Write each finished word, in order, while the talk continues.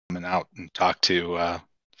And out and talk to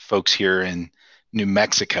folks here in New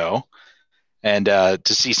Mexico and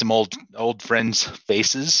to see some old friends'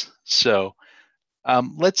 faces. So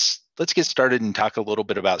let's get started and talk a little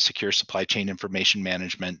bit about secure supply chain information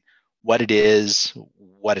management, what it is,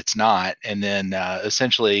 what it's not, and then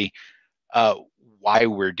essentially uh, why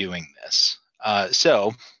we're doing this.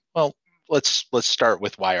 Well, let's start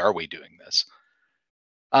with why are we doing this.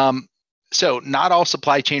 Um, so not all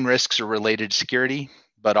supply chain risks are related to security,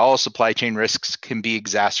 but all supply chain risks can be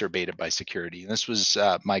exacerbated by security. And this was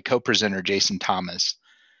my co-presenter, Jason Thomas.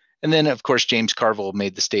 And then, of course, James Carville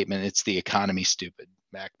made the statement, it's the economy, stupid,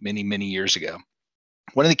 back many, many years ago.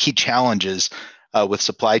 One of the key challenges with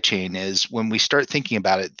supply chain is when we start thinking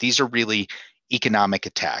about it, these are really economic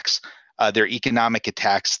attacks. They're economic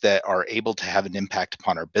attacks that are able to have an impact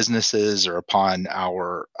upon our businesses or upon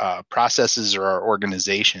our processes or our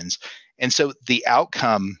organizations. And so the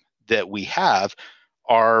outcome that we have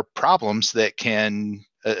are problems that can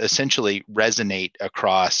essentially resonate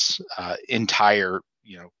across entire,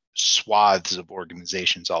 swaths of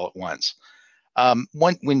organizations all at once.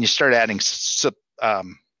 When you start adding,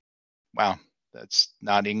 wow, that's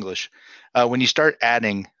not English. When you start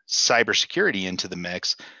adding cybersecurity into the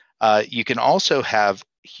mix, you can also have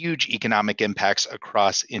huge economic impacts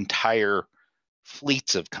across entire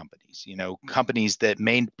fleets of companies, companies that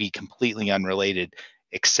may be completely unrelated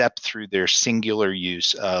except through their singular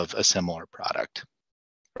use of a similar product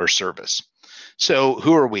or service. So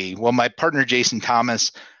who are we? Well, my partner, Jason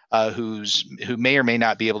Thomas, who may or may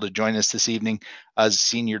not be able to join us this evening, as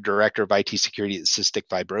Senior Director of IT Security at Cystic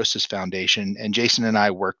Fibrosis Foundation. And Jason and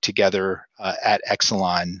I worked together at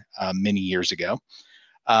Exelon many years ago.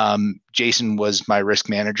 Jason was my risk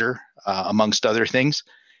manager, amongst other things.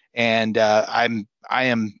 And I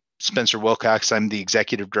am Spencer Wilcox. I'm the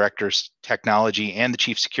Executive Director of Technology and the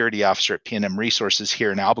Chief Security Officer at PNM Resources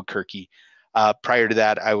here in Albuquerque. Prior to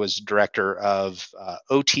that, I was Director of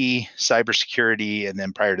OT, Cybersecurity, and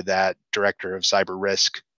then prior to that, Director of Cyber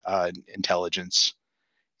Risk, Intelligence,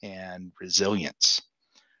 and Resilience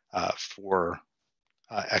for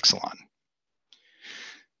Exelon.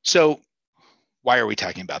 So why are we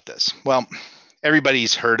talking about this? Well,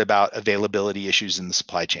 everybody's heard about availability issues in the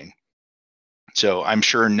supply chain. So I'm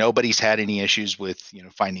sure nobody's had any issues with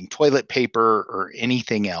finding toilet paper or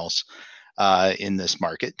anything else in this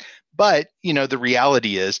market. But the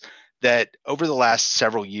reality is that over the last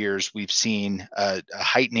several years, we've seen a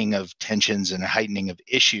heightening of tensions and a heightening of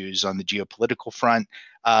issues on the geopolitical front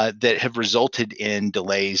that have resulted in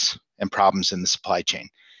delays and problems in the supply chain.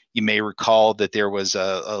 You may recall that there was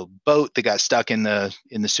a boat that got stuck in the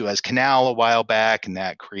Suez Canal a while back, and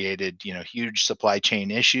that created huge supply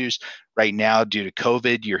chain issues. Right now, due to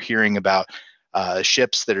COVID, you're hearing about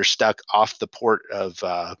ships that are stuck off the port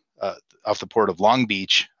of Long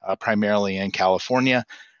Beach, primarily in California.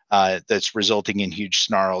 That's resulting in huge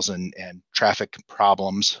snarls and traffic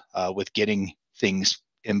problems with getting things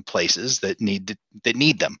in places that need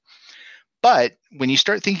them. But when you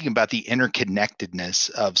start thinking about the interconnectedness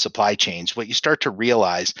of supply chains, what you start to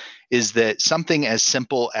realize is that something as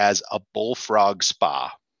simple as a bullfrog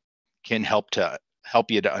spa can help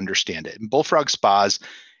you to understand it. And bullfrog spas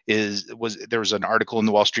there was an article in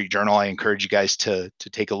the Wall Street Journal. I encourage you guys to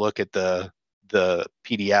take a look at the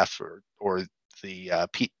PDF or the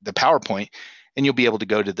PowerPoint, and you'll be able to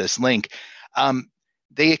go to this link.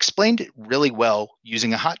 They explained it really well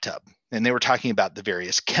using a hot tub. And they were talking about the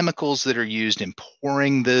various chemicals that are used in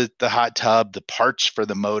pouring the hot tub, the parts for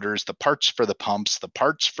the motors, the parts for the pumps, the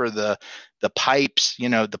parts for the pipes,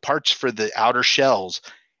 the parts for the outer shells,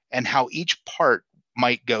 and how each part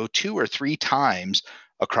might go 2 or 3 times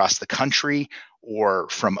across the country or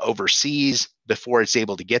from overseas before it's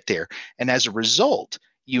able to get there. And as a result,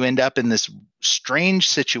 you end up in this strange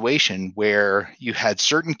situation where you had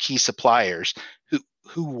certain key suppliers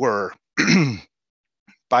who were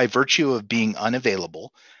by virtue of being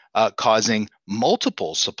unavailable, causing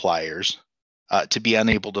multiple suppliers to be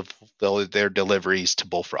unable to fulfill their deliveries to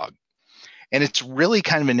Bullfrog. And it's really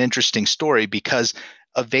kind of an interesting story because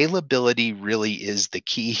availability really is the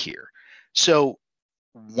key here. So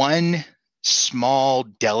one small,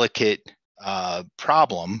 delicate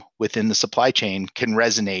problem within the supply chain can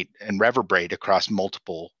resonate and reverberate across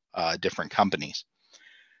multiple different companies.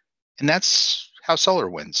 And that's how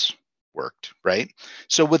SolarWinds worked, right?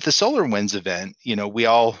 So with the SolarWinds event, we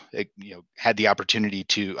all had the opportunity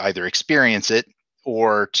to either experience it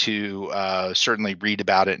or to certainly read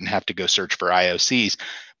about it and have to go search for IOCs.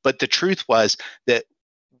 But the truth was that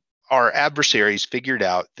our adversaries figured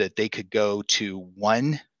out that they could go to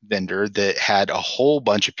one vendor that had a whole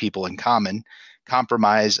bunch of people in common,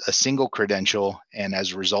 compromise a single credential, and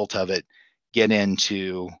as a result of it, get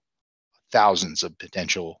into thousands of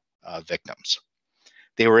potential victims.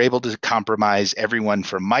 They were able to compromise everyone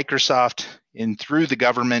from Microsoft in through the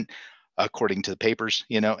government, according to the papers,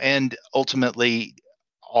 and ultimately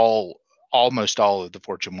almost all of the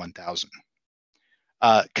Fortune 1000.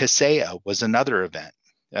 Kaseya was another event,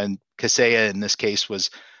 and Kaseya in this case was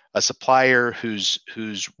a supplier whose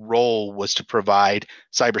role was to provide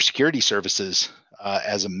cybersecurity services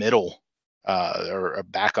as a middle or a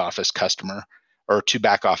back office customer, or to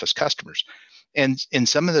back office customers. And in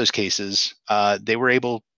some of those cases, they were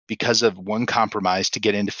able, because of one compromise, to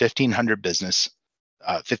get into 1,500 businesses,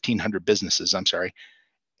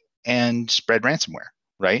 and spread ransomware.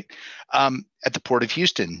 Right? At the Port of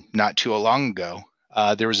Houston, not too long ago,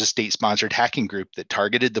 there was a state-sponsored hacking group that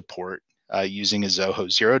targeted the port using a Zoho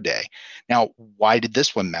 0-day. Now, why did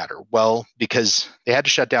this one matter? Well, because they had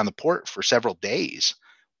to shut down the port for several days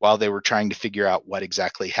while they were trying to figure out what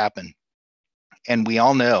exactly happened. And we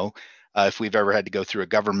all know, if we've ever had to go through a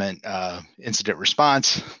government incident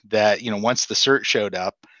response, that once the CERT showed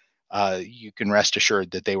up, you can rest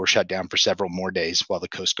assured that they were shut down for several more days while the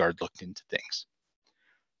Coast Guard looked into things.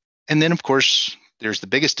 And then, of course, there's the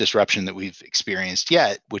biggest disruption that we've experienced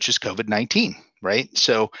yet, which is COVID-19, right?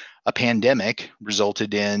 So a pandemic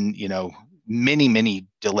resulted in, many, many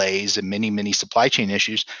delays and many, many supply chain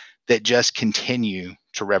issues that just continue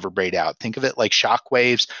to reverberate out. Think of it like shock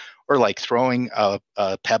waves, or like throwing a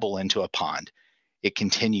pebble into a pond. It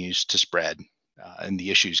continues to spread, and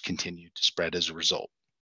the issues continue to spread as a result.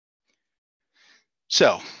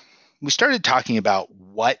 So we started talking about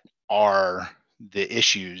what are the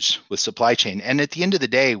issues with supply chain. And at the end of the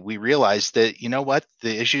day, we realized that,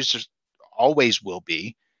 the issues always will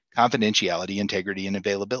be confidentiality, integrity, and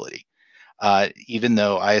availability. Even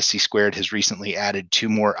though ISC Squared has recently added 2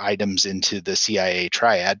 more items into the CIA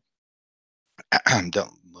triad,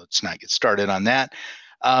 let's not get started on that.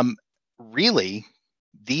 Really,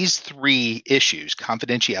 these 3 issues,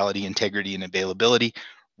 confidentiality, integrity, and availability,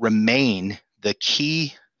 remain the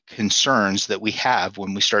key concerns that we have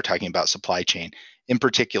when we start talking about supply chain, in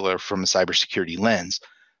particular from a cybersecurity lens.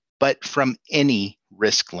 But from any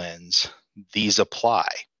risk lens, these apply.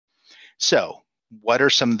 So what are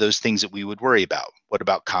some of those things that we would worry about? What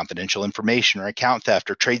about confidential information, or account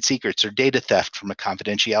theft, or trade secrets, or data theft from a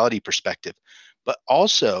confidentiality perspective? But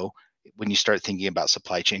also, when you start thinking about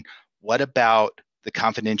supply chain, what about the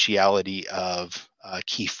confidentiality of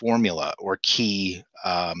key formula or key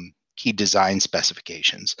design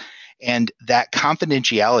specifications? And that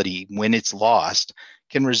confidentiality, when it's lost,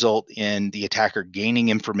 can result in the attacker gaining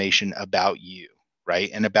information about you, right?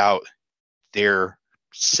 And about their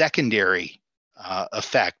secondary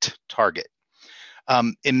effect target.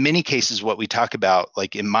 In many cases, what we talk about,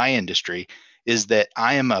 like in my industry, is that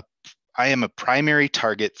I am a primary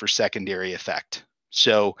target for secondary effect.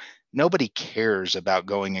 So nobody cares about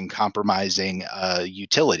going and compromising a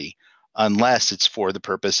utility unless it's for the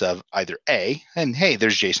purpose of either A, and hey,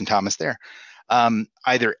 there's Jason Thomas there,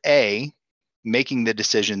 either A, making the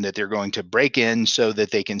decision that they're going to break in so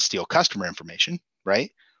that they can steal customer information,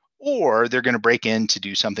 right? Or they're going to break in to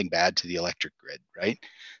do something bad to the electric grid, right?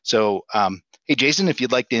 So, hey, Jason, if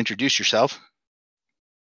you'd like to introduce yourself.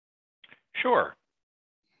 Sure.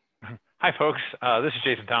 Hi, folks. This is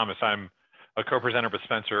Jason Thomas. I'm a co-presenter with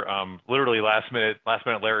Spencer. Literally last minute,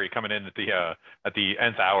 Larry coming in at the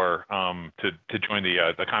nth hour to join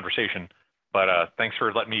the conversation. But thanks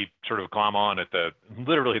for letting me sort of glom on at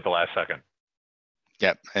literally the last second.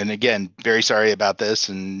 Yep. And again, very sorry about this,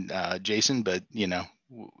 and Jason, but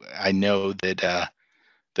I know that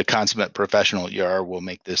the consummate professional you are will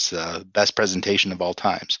make this best presentation of all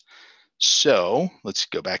times. So let's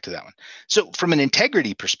go back to that one. So from an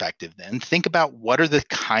integrity perspective, then think about what are the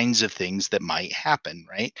kinds of things that might happen,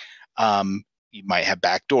 right? You might have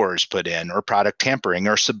backdoors put in, or product tampering,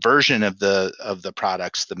 or subversion of the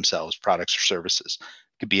products themselves, products or services.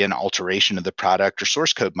 It could be an alteration of the product or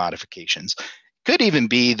source code modifications. Could even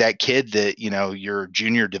be that kid that, your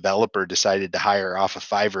junior developer decided to hire off of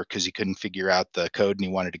Fiverr because he couldn't figure out the code and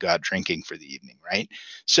he wanted to go out drinking for the evening, right?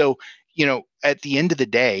 So, at the end of the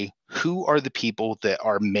day, who are the people that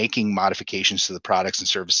are making modifications to the products and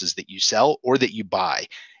services that you sell or that you buy?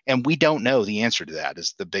 And we don't know the answer to that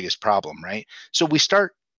is the biggest problem, right? So we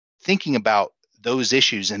start thinking about those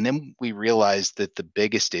issues, and then we realize that the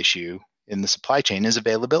biggest issue in the supply chain is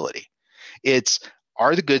availability.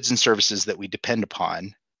 Are the goods and services that we depend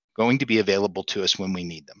upon going to be available to us when we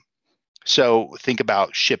need them? So think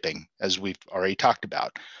about shipping, as we've already talked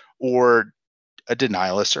about, or a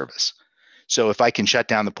denial of service. So if I can shut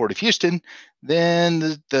down the Port of Houston,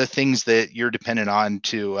 then the things that you're dependent on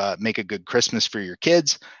to make a good Christmas for your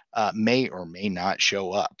kids may or may not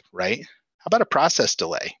show up, right? How about a process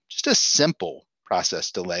delay? Just a simple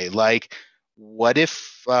process delay, like what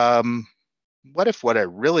if what I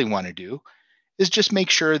really want to do is just make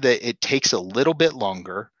sure that it takes a little bit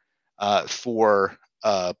longer for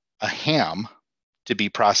a ham to be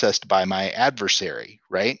processed by my adversary,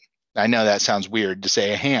 right? I know that sounds weird to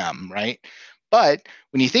say a ham, right? But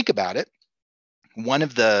when you think about it, one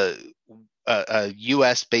of the a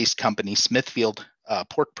U.S.-based company, Smithfield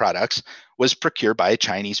Pork Products, was procured by a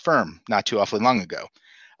Chinese firm not too awfully long ago.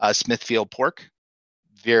 Smithfield Pork,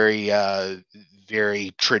 very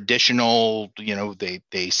traditional. You know,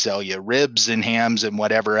 they sell you ribs and hams and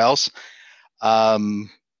whatever else. Owned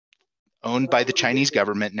by the Chinese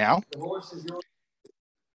government now.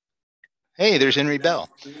 Hey, there's Henry Bell.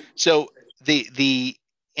 So the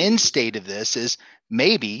end state of this is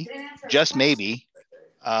maybe, just maybe,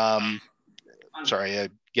 sorry,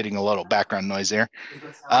 getting a little background noise there.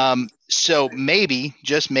 So maybe,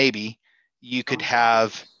 just maybe, you could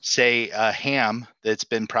have, say, a ham that's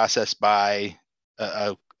been processed by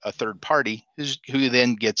a third party who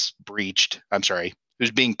then gets breached. I'm sorry,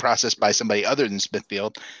 who's being processed by somebody other than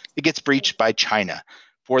Smithfield. It gets breached by China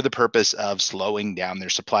for the purpose of slowing down their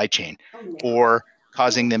supply chain or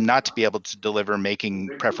causing them not to be able to deliver, making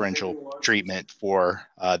preferential treatment for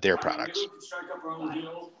their products.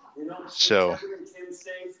 So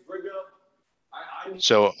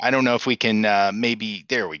I don't know if we can maybe,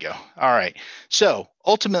 there we go. All right. So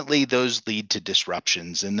ultimately, those lead to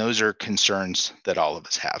disruptions, and those are concerns that all of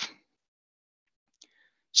us have.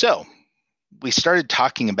 So we started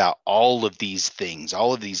talking about all of these things,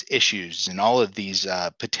 all of these issues, and all of these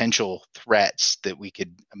potential threats that we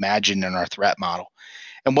could imagine in our threat model.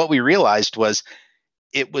 And what we realized was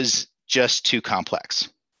it was just too complex.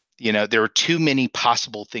 You know, there were too many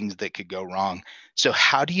possible things that could go wrong. So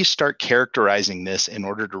how do you start characterizing this in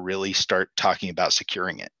order to really start talking about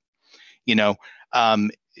securing it? You know,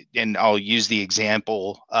 and I'll use the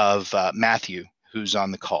example of Matthew, who's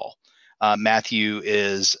on the call. Matthew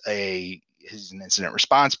is he's an incident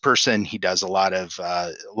response person. He does a lot of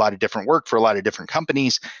different work for a lot of different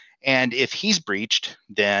companies. And if he's breached,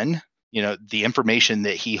 then, you know, the information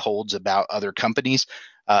that he holds about other companies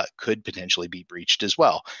could potentially be breached as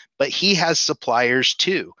well. But he has suppliers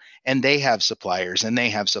too, and they have suppliers, and they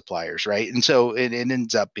have suppliers, right? And so it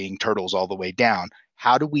ends up being turtles all the way down.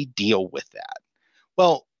 How do we deal with that?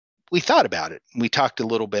 Well, we thought about it. We talked a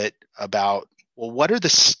little bit about, well, what are the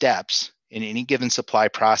steps in any given supply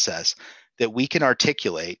process that we can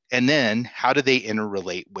articulate, and then how do they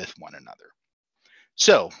interrelate with one another?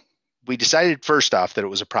 So we decided first off that it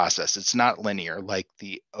was a process. It's not linear like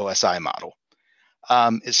the OSI model.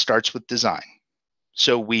 It starts with design.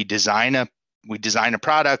 So we design a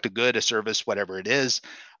product, a good, a service, whatever it is.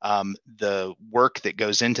 The work that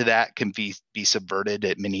goes into that can be subverted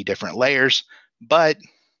at many different layers, but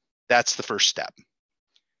that's the first step.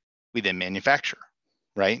 We then manufacture,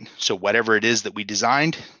 right? So whatever it is that we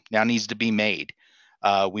designed now needs to be made.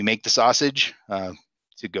 We make the sausage,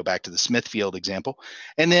 to go back to the Smithfield example,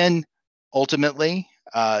 and then ultimately,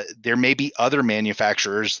 there may be other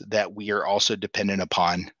manufacturers that we are also dependent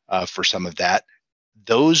upon for some of that.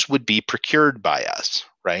 Those would be procured by us,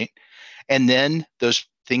 right? And then those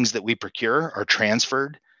things that we procure are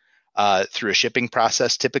transferred through a shipping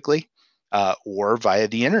process typically, or via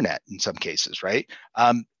the internet in some cases, right?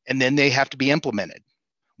 And then they have to be implemented.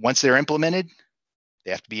 Once they're implemented,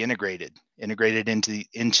 they have to be integrated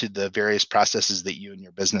into the various processes that you and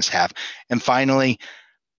your business have. And finally,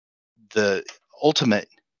 the ultimate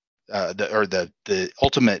the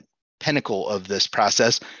ultimate pinnacle of this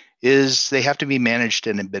process is they have to be managed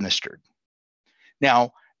and administered.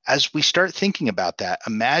 Now, as we start thinking about that,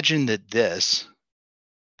 imagine that this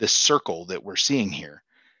circle that we're seeing here,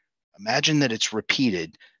 imagine that it's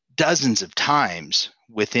repeated dozens of times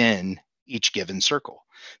within each given circle.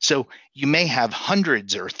 So you may have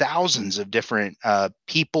hundreds or thousands of different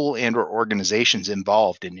people and or organizations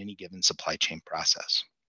involved in any given supply chain process.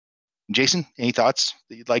 Jason, any thoughts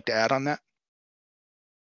that you'd like to add on that?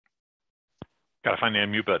 Got to find the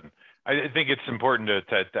unmute button. I think it's important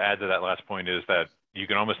to add to that last point is that you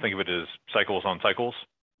can almost think of it as cycles on cycles,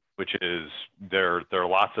 which is there are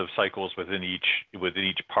lots of cycles within each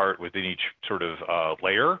part, within each sort of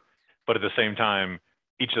layer, but at the same time,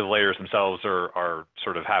 each of the layers themselves are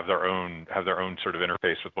sort of have their own sort of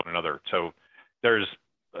interface with one another. So there's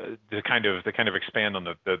to kind of expand on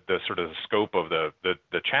the sort of scope of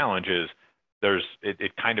the challenge is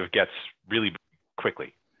it kind of gets really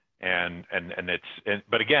quickly,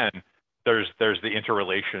 but again, there's the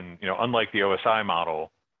interrelation. Unlike the OSI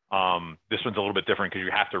model, this one's a little bit different because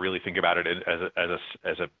you have to really think about it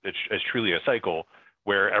as truly a cycle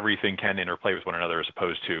where everything can interplay with one another, as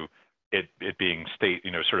opposed to it being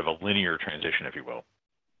sort of a linear transition, if you will.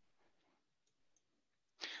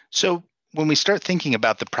 So when we start thinking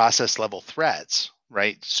about the process level threats,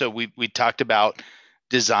 right? So we talked about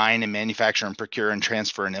design and manufacture and procure and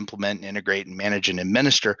transfer and implement and integrate and manage and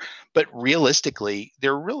administer. But realistically,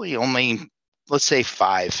 there are really only, let's say,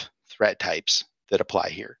 5 threat types that apply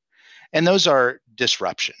here. And those are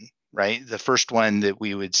disruption, right? The first one that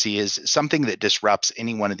we would see is something that disrupts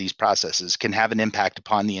any one of these processes can have an impact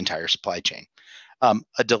upon the entire supply chain.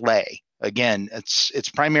 A delay, again, it's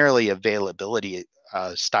primarily availability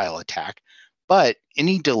style attack, but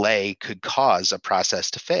any delay could cause a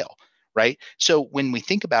process to fail, right? So when we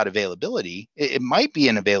think about availability, it might be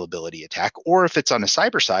an availability attack, or if it's on a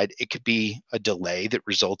cyber side, it could be a delay that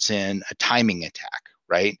results in a timing attack,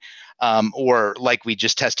 right? Or like we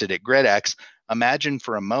just tested at GridX, imagine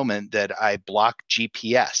for a moment that I block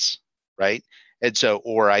GPS, right? And so,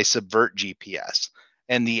 or I subvert GPS.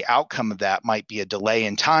 And the outcome of that might be a delay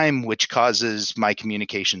in time, which causes my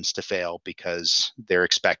communications to fail because they're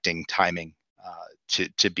expecting timing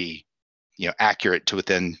to be, accurate to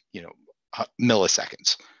within,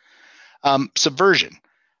 milliseconds. Subversion,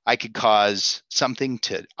 I could cause something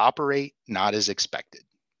to operate not as expected,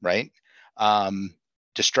 right?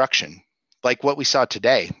 Destruction, like what we saw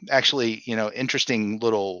today. Actually, interesting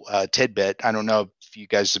little tidbit. I don't know if you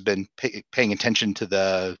guys have been paying attention to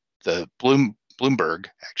the Bloomberg,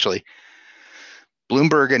 actually.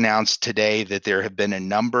 Bloomberg announced today that there have been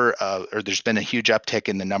there's been a huge uptick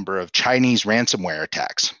in the number of Chinese ransomware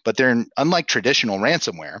attacks. But unlike traditional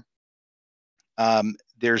ransomware,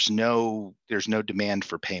 there's no demand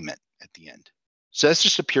for payment at the end. So that's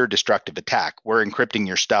just a pure destructive attack. We're encrypting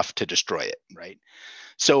your stuff to destroy it, right?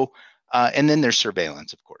 So, and then there's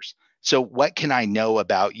surveillance, of course. So what can I know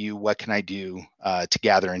about you? What can I do to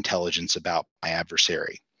gather intelligence about my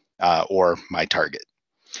adversary or my target?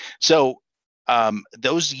 So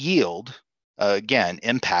those yield, again,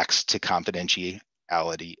 impacts to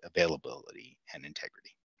confidentiality, availability, and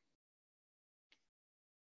integrity.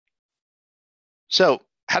 So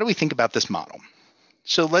how do we think about this model?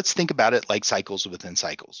 So let's think about it like cycles within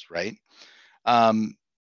cycles, right?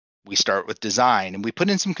 We start with design and we put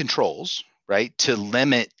in some controls, right, to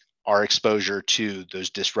limit our exposure to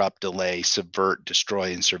those disrupt, delay, subvert,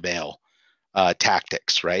 destroy, and surveil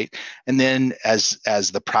tactics, right? And then as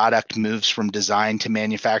the product moves from design to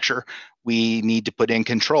manufacture, we need to put in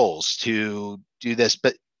controls to do this.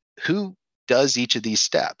 But who does each of these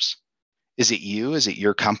steps? Is it you? Is it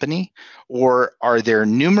your company? Or are there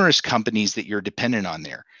numerous companies that you're dependent on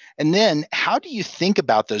there? And then how do you think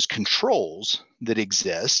about those controls that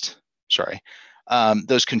exist?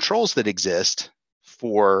 Those controls that exist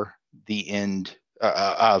for the end,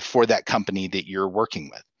 for that company that you're working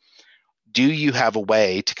with. Do you have a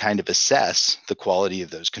way to kind of assess the quality of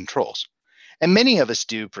those controls? And many of us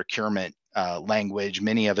do procurement language.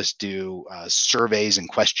 Many of us do surveys and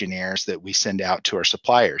questionnaires that we send out to our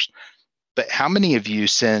suppliers. But how many of you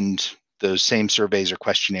send those same surveys or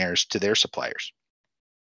questionnaires to their suppliers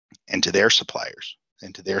and to their suppliers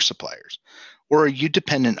and to their suppliers? Or are you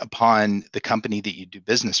dependent upon the company that you do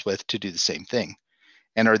business with to do the same thing?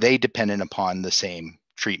 And are they dependent upon the same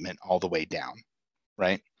treatment all the way down,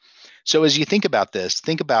 right? So as you think about this,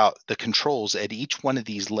 think about the controls at each one of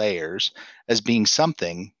these layers as being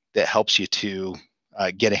something that helps you to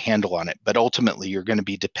get a handle on it. But ultimately, you're going to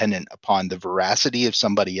be dependent upon the veracity of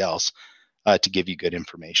somebody else to give you good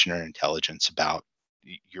information or intelligence about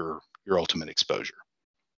your ultimate exposure.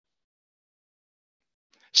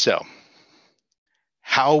 So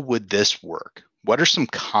how would this work? What are some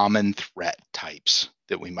common threat types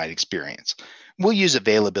that we might experience? We'll use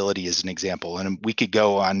availability as an example, and we could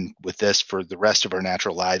go on with this for the rest of our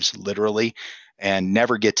natural lives, literally, and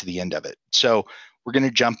never get to the end of it. So we're going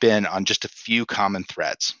to jump in on just a few common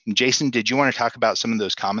threats. Jason, did you want to talk about some of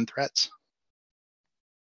those common threats?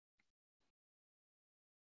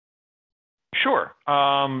 Sure.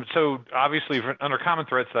 So obviously, under common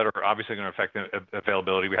threats that are obviously going to affect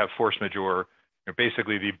availability, we have force majeure,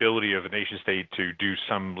 basically the ability of a nation state to do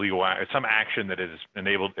some some action that is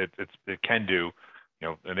enabled. It can do,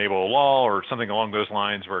 enable a law or something along those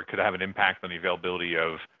lines where it could have an impact on the availability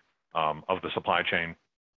of the supply chain.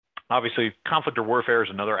 Obviously, conflict or warfare is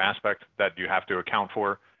another aspect that you have to account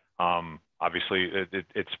for. Obviously,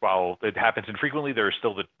 while it happens infrequently, there is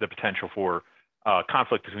still the potential for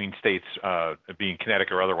conflict between states being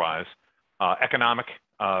kinetic or otherwise. Economic,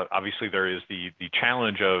 obviously there is the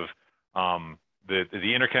challenge of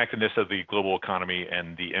interconnectedness of the global economy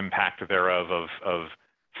and the impact thereof of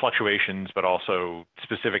fluctuations, but also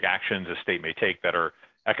specific actions a state may take that are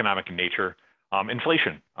economic in nature.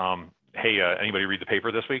 Inflation. Hey, anybody read the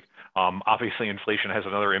paper this week? Obviously, inflation has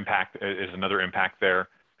another impact. There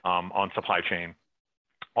on supply chain.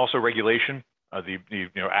 Also, regulation.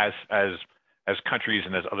 As countries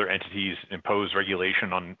and as other entities impose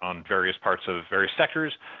regulation on various parts of various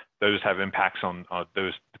sectors, those have impacts on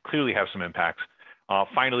those clearly have some impacts.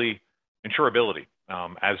 Finally, insurability.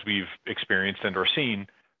 As we've experienced and or seen,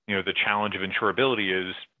 the challenge of insurability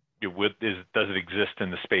is does it exist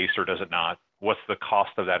in the space or does it not? What's the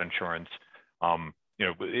cost of that insurance?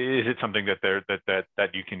 Is it something that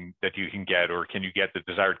you can get, or can you get the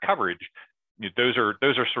desired coverage? Those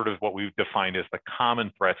are sort of what we've defined as the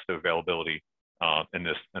common threats to availability in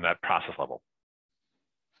that process level.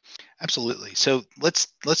 Absolutely. So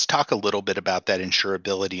let's talk a little bit about that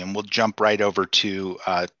insurability, and we'll jump right over to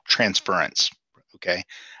transference, okay,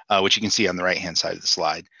 which you can see on the right-hand side of the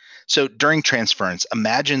slide. So during transference,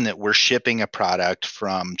 imagine that we're shipping a product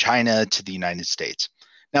from China to the United States.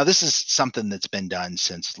 Now, this is something that's been done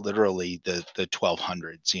since literally the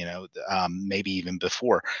 1200s, maybe even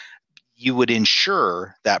before. You would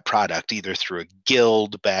insure that product either through a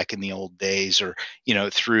guild back in the old days, or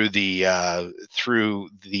through the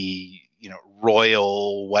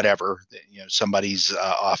royal whatever, somebody's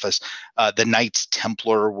office. The Knights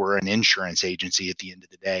Templar were an insurance agency at the end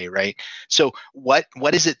of the day, right? So what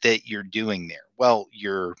is it that you're doing there? Well,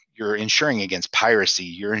 you're insuring against piracy.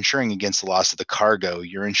 You're insuring against the loss of the cargo.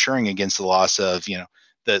 You're insuring against the loss of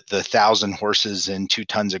the 1,000 horses and 2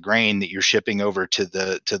 tons of grain that you're shipping over to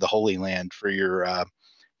the Holy Land for your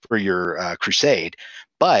crusade.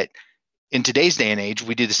 But in today's day and age,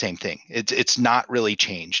 we do the same thing. It's not really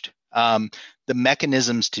changed. The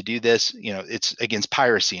mechanisms to do this, it's against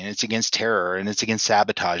piracy, and it's against terror, and it's against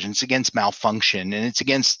sabotage, and it's against malfunction, and it's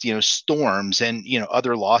against storms and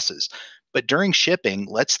other losses. But during shipping,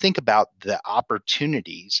 let's think about the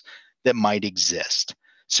opportunities that might exist.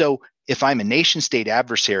 So if I'm a nation state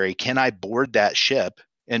adversary, can I board that ship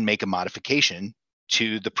and make a modification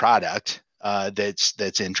to the product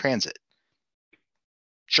that's in transit?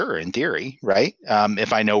 Sure, in theory, right?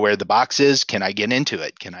 If I know where the box is, can I get into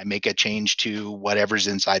it? Can I make a change to whatever's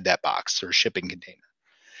inside that box or shipping container?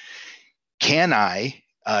 Can I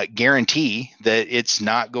guarantee that it's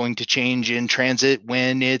not going to change in transit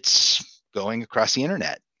when it's going across the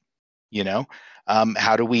internet?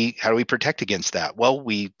 How do we protect against that? Well,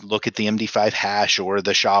 we look at the MD5 hash or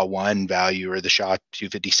the SHA-1 value or the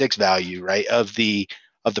SHA-256 value, right, of the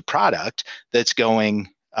product that's going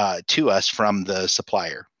to us from the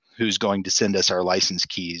supplier who's going to send us our license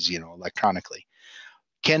keys, electronically.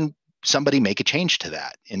 Can somebody make a change to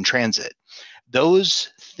that in transit?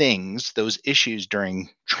 Those things, those issues during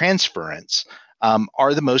transference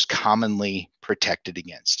are the most commonly protected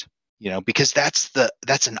against. Because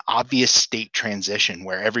that's an obvious state transition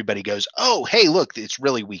where everybody goes, oh, hey, look, it's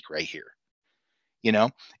really weak right here.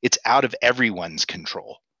 It's out of everyone's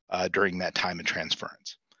control during that time of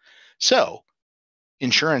transference. So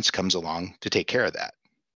insurance comes along to take care of that.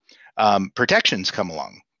 Protections come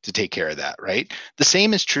along to take care of that, right? The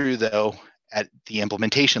same is true, though, at the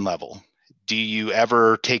implementation level. Do you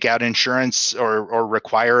ever take out insurance or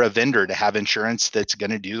require a vendor to have insurance that's going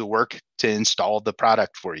to do the work to install the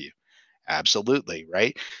product for you? Absolutely,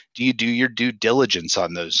 right? Do you do your due diligence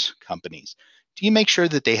on those companies? Do you make sure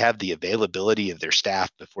that they have the availability of their staff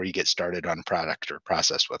before you get started on a product or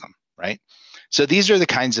process with them, right? So these are the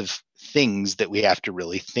kinds of things that we have to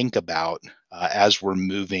really think about as we're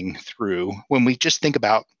moving through when we just think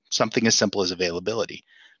about something as simple as availability.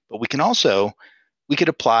 But we could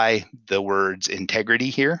apply the words integrity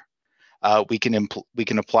here. We can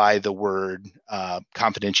apply the word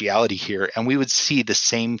confidentiality here, and we would see the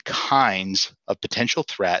same kinds of potential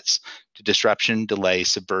threats to disruption, delay,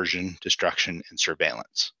 subversion, destruction, and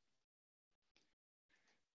surveillance.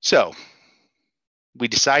 So we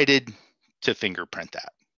decided to fingerprint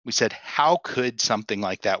that. We said, how could something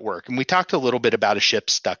like that work? And we talked a little bit about a ship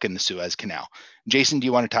stuck in the Suez Canal. Jason, do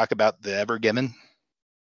you want to talk about the Ever Given?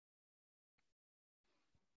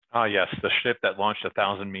 Yes, the ship that launched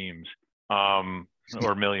 1,000 memes.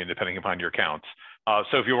 Or a million, depending upon your counts.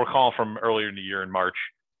 So if you recall from earlier in the year in March,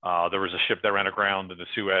 there was a ship that ran aground in the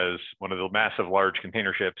Suez, one of the massive large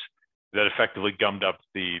container ships that effectively gummed up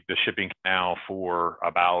the shipping canal for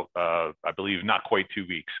about, I believe, not quite 2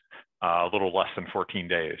 weeks, a little less than 14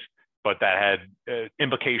 days. But that had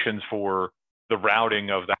implications for the routing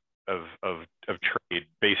of trade,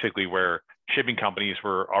 basically where shipping companies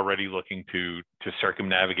were already looking to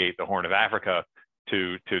circumnavigate the Horn of Africa.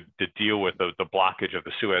 to deal with the blockage of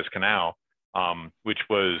the Suez Canal, which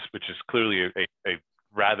is clearly a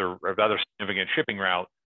rather significant shipping route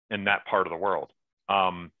in that part of the world.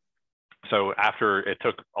 So after it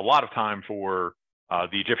took a lot of time for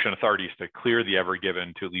the Egyptian authorities to clear the Ever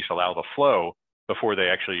Given to at least allow the flow before they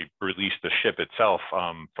actually released the ship itself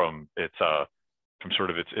from its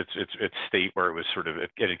state where it was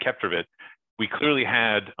it had kept of it, we clearly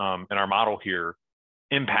had in our model here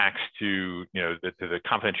impacts to the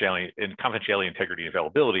confidentiality, integrity, and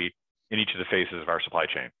availability in each of the phases of our supply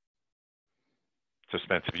chain. So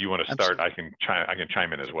Spence, if you want to start, Absolutely. I can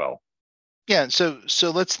chime in as well. Yeah, so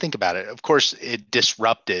let's think about it. Of course, it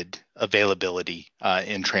disrupted availability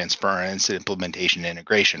in transference, implementation,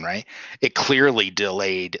 integration, right? It clearly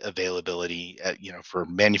delayed availability, for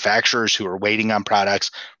manufacturers who are waiting on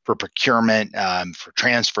products, for procurement, for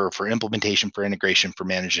transfer, for implementation, for integration, for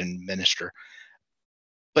manage and administer.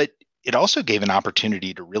 But it also gave an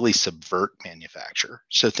opportunity to really subvert manufacture.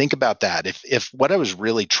 So think about that. If what I was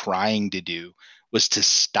really trying to do was to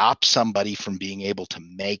stop somebody from being able to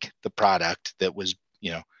make the product that was,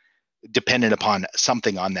 dependent upon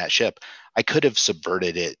something on that ship, I could have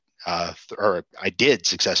subverted it, or I did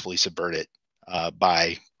successfully subvert it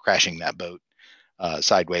by crashing that boat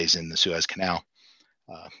sideways in the Suez Canal,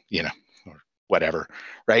 or whatever,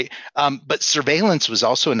 right? But surveillance was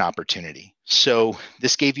also an opportunity. So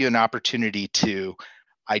this gave you an opportunity to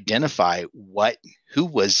identify who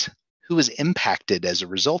was impacted as a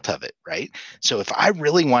result of it, right? So if I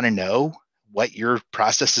really want to know what your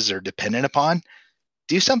processes are dependent upon,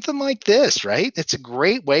 do something like this, right? It's a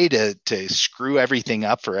great way to screw everything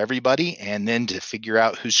up for everybody, and then to figure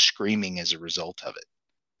out who's screaming as a result of it,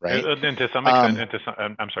 right? And to some extent,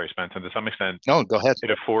 I'm sorry, Spence, and to some extent, no, go ahead.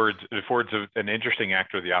 It affords an interesting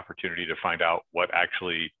actor the opportunity to find out what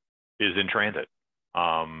actually is in transit.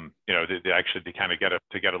 They actually kind of get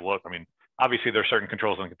a look. I mean, obviously there's certain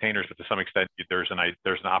controls on containers, but to some extent there's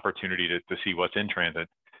an opportunity to see what's in transit.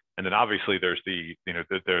 And then obviously there's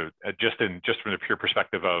just from the pure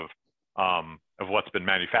perspective of what's been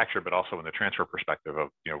manufactured, but also in the transfer perspective of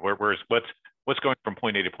what's going from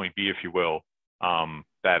point A to point B, if you will,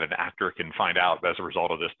 that an actor can find out as a result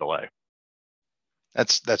of this delay.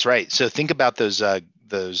 That's right. So think about those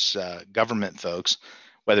government folks,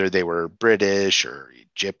 whether they were British or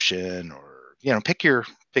Egyptian, or pick your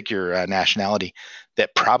nationality,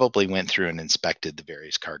 that probably went through and inspected the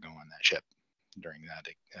various cargo on that ship during that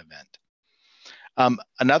event.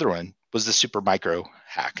 Another one was the Supermicro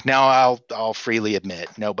hack. Now I'll freely admit,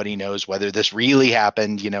 nobody knows whether this really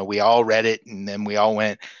happened. We all read it and then we all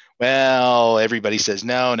went, well, everybody says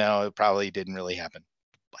no, it probably didn't really happen.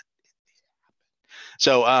 But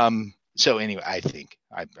so anyway, I think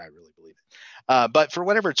I really believe it. But for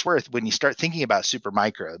whatever it's worth, when you start thinking about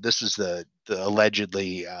Supermicro, this was the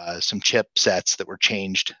allegedly some chipsets that were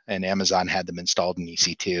changed, and Amazon had them installed in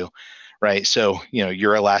EC2, right? So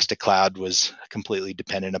your Elastic Cloud was completely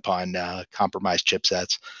dependent upon compromised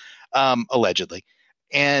chipsets, allegedly.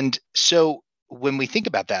 And so when we think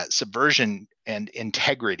about that, subversion and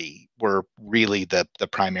integrity were really the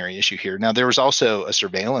primary issue here. Now, there was also a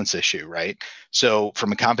surveillance issue, right? So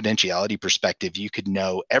from a confidentiality perspective, you could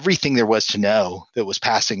know everything there was to know that was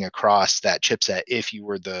passing across that chipset if you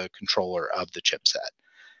were the controller of the chipset.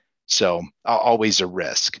 So always a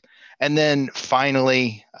risk. And then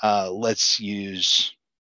finally, let's use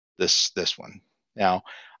this one. Now,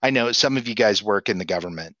 I know some of you guys work in the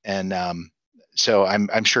government, and so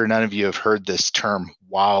I'm sure none of you have heard this term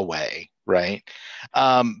Huawei, right?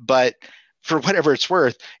 But for whatever it's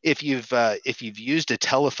worth, if you've used a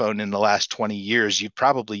telephone in the last 20 years, you've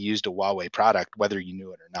probably used a Huawei product, whether you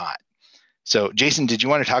knew it or not. So, Jason, did you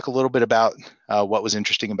want to talk a little bit about what was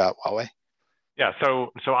interesting about Huawei? Yeah, so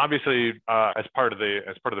obviously, as part of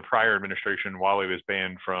the prior administration, Huawei was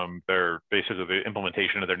banned from their basis of the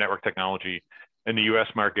implementation of their network technology in the U.S.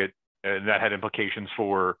 market, and that had implications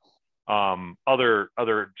for other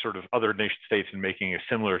nation states in making a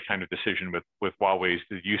similar kind of decision with Huawei's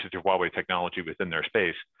the usage of Huawei technology within their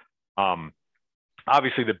space.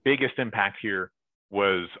 Obviously, the biggest impact here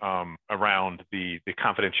was around the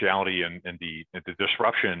confidentiality and the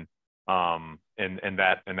disruption in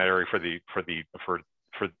that area for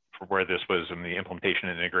where this was in the implementation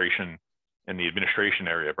and integration in the administration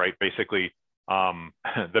area, right? Basically,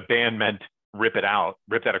 the ban meant rip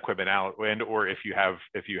that equipment out, or if you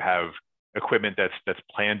have equipment that's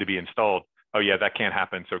planned to be installed, oh yeah, that can't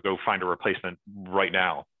happen, so go find a replacement right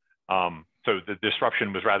now. So the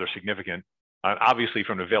disruption was rather significant. Obviously,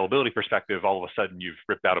 from an availability perspective, all of a sudden you've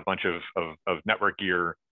ripped out a bunch of network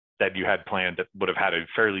gear that you had planned that would have had a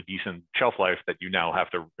fairly decent shelf life that you now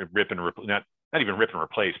have to rip and not even rip and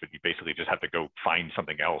replace, but you basically just have to go find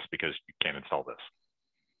something else because you can't install this.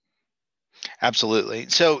 Absolutely.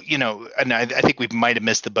 So, and I think we might have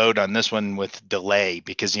missed the boat on this one with delay,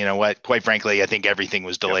 because you know what, quite frankly, I think everything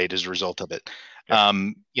was delayed as a result of it.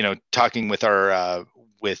 Talking with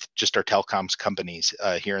with just our telecoms companies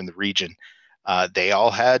here in the region, they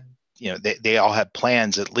all had, they all had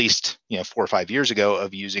plans at least, 4 or 5 years ago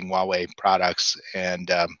of using Huawei products, and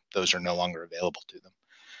those are no longer available to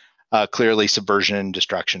them. Clearly, subversion,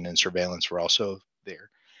 destruction, and surveillance were also there.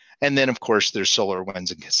 And then, of course, there's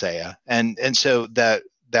SolarWinds and Kaseya. And so that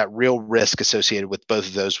real risk associated with both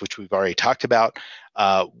of those, which we've already talked about,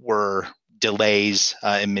 were delays,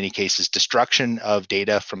 in many cases, destruction of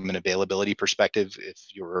data from an availability perspective if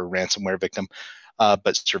you're a ransomware victim,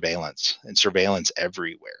 but surveillance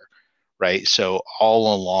everywhere, right? So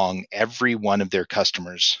all along every one of their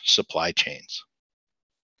customers' supply chains.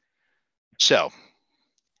 So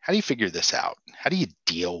how do you figure this out? How do you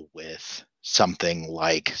deal with something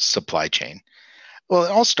like supply chain? Well, it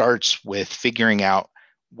all starts with figuring out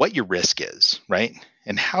what your risk is, right?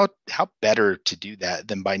 And how better to do that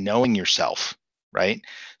than by knowing yourself, right?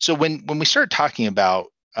 So when we start talking about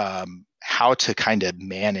how to kind of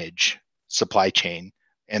manage supply chain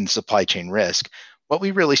and supply chain risk, what we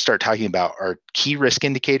really start talking about are key risk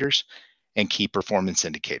indicators and key performance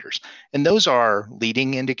indicators. And those are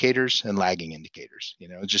leading indicators and lagging indicators,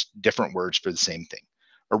 just different words for the same thing.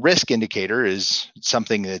 A risk indicator is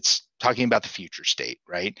something that's talking about the future state,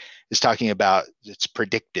 right? It's talking about, it's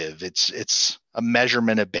predictive. It's a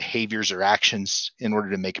measurement of behaviors or actions in order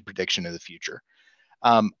to make a prediction of the future.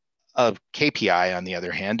 A KPI, on the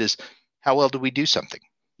other hand, is how well do we do something?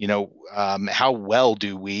 How well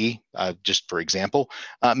do we, just for example,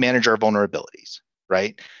 manage our vulnerabilities,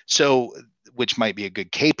 right? So, which might be a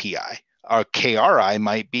good KPI. Our KRI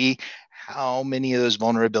might be how many of those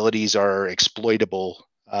vulnerabilities are exploitable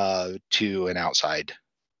to an outside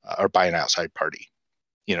or by an outside party,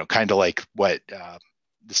 kind of like what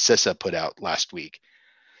the CISA put out last week.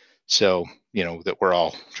 So, that we're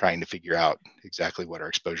all trying to figure out exactly what our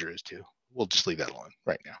exposure is to. We'll just leave that alone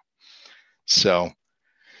right now. So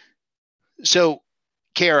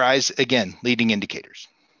KRIs, again, leading indicators.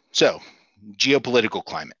 So geopolitical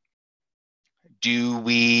climate. Do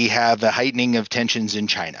we have a heightening of tensions in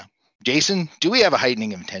China? Jason, do we have a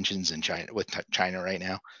heightening of tensions in China with China right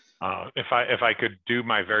now? If I could do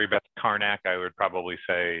my very best Karnak, I would probably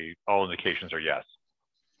say all indications are yes.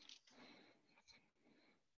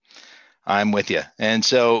 I'm with you. And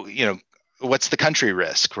so, what's the country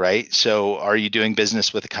risk, right? So are you doing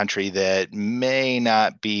business with a country that may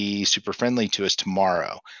not be super friendly to us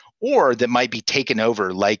tomorrow, or that might be taken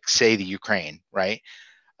over, like, say, the Ukraine, right?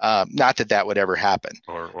 Not that would ever happen.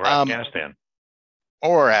 Or Afghanistan.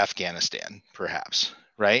 Or Afghanistan, perhaps,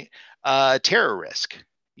 right? Terror risk.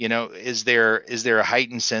 Is there a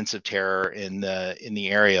heightened sense of terror in the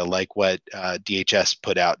area, like what DHS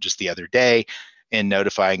put out just the other day, in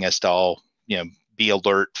notifying us to all, be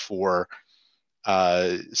alert for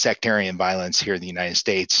sectarian violence here in the United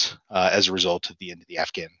States as a result of the end of the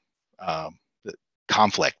Afghan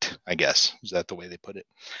conflict, I guess. Is that the way they put it?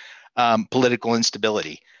 Political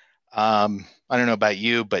instability. I don't know about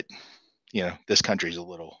you, but this country's a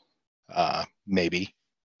little maybe,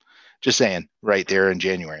 just saying, right there in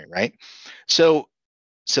January, right? So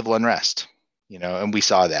civil unrest, and we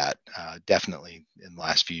saw that definitely in the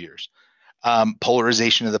last few years.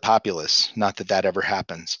 Polarization of the populace, not that ever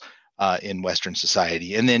happens in Western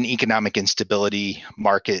society. And then economic instability,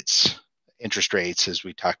 markets, interest rates, as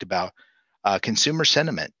we talked about, consumer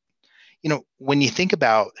sentiment. When you think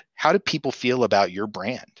about how do people feel about your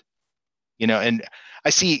brand, and I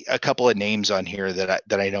see a couple of names on here that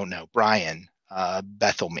I don't know. Brian,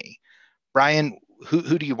 Bethelme. Brian,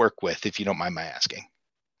 who do you work with, if you don't mind my asking?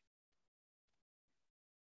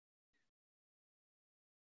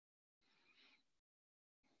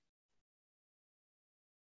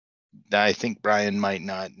 I think Brian might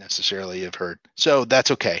not necessarily have heard. So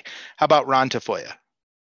that's okay. How about Ron Tafoya?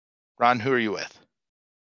 Ron, who are you with?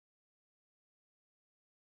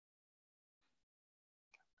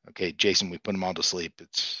 Okay, Jason, we put them all to sleep.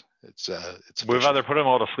 It's We've either put them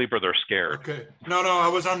all to sleep or they're scared. Okay. No, I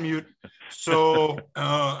was on mute. So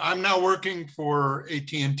I'm now working for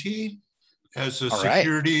AT&T as a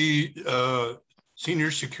security,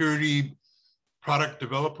 senior security product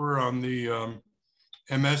developer on the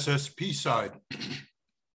MSSP side.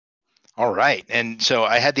 All right. And so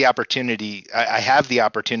I have the opportunity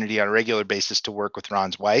on a regular basis to work with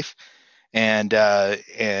Ron's wife, and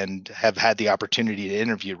have had the opportunity to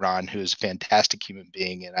interview Ron, who is a fantastic human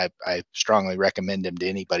being. And I strongly recommend him to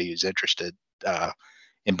anybody who's interested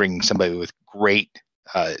in bringing somebody with great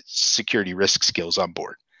security risk skills on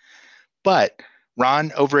board. But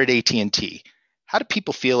Ron, over at AT&T, how do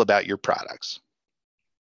people feel about your products?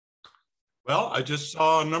 Well, I just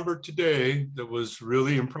saw a number today that was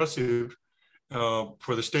really impressive.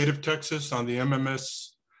 For the state of Texas on the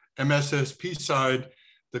MSSP side,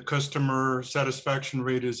 the customer satisfaction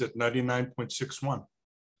rate is at 99.61.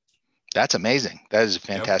 That's amazing. That is a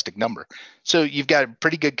fantastic number. So you've got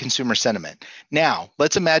pretty good consumer sentiment. Now,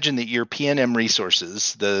 let's imagine that you're PNM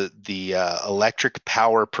Resources, the electric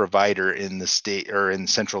power provider in the state or in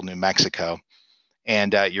central New Mexico,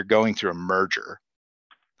 and you're going through a merger.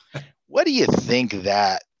 What do you think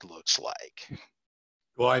that looks like?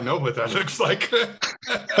 Well, I know what that looks like.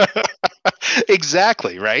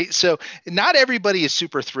 Exactly, right? So not everybody is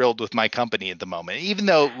super thrilled with my company at the moment, even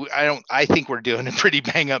though I think we're doing a pretty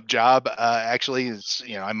bang up job. Actually,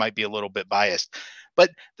 I might be a little bit biased, but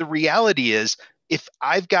the reality is if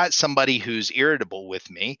I've got somebody who's irritable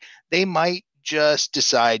with me, they might just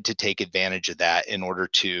decide to take advantage of that in order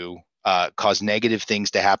to cause negative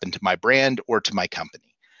things to happen to my brand or to my company.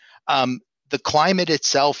 The climate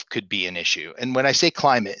itself could be an issue. And when I say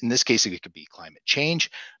climate, in this case, it could be climate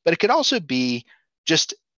change, but it could also be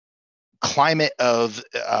just climate of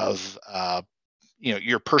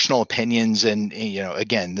your personal opinions and,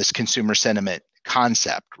 again, this consumer sentiment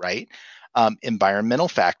concept, right? Environmental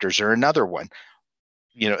factors are another one,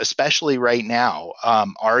 especially right now.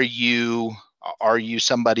 Are you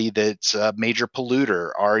somebody that's a major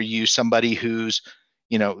polluter? Are you somebody who's,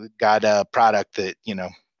 got a product that,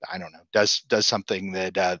 I don't know, does something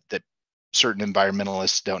that that certain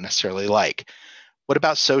environmentalists don't necessarily like? What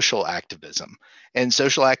about social activism? And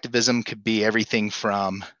social activism could be everything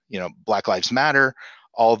from, Black Lives Matter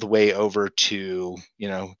all the way over to,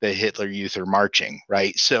 the Hitler Youth are marching,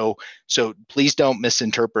 right? So please don't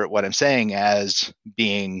misinterpret what I'm saying as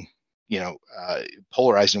being,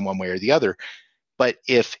 polarized in one way or the other. But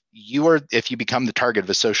if you become the target of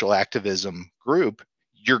a social activism group,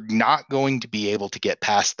 you're not going to be able to get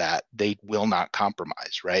past that. They will not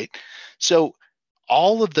compromise, right? So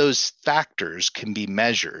all of those factors can be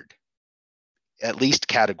measured, at least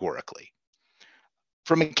categorically.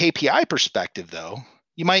 From a KPI perspective, though,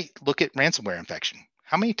 you might look at ransomware infection.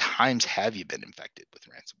 How many times have you been infected with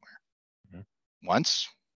ransomware? Mm-hmm. Once?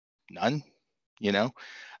 None?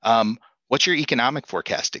 What's your economic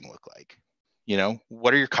forecasting look like?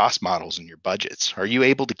 What are your cost models and your budgets? Are you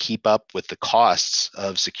able to keep up with the costs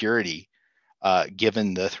of security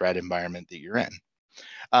given the threat environment that you're in?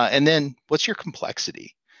 And then what's your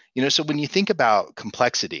complexity? So when you think about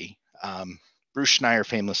complexity, Bruce Schneier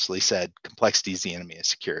famously said, complexity is the enemy of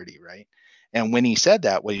security, right? And when he said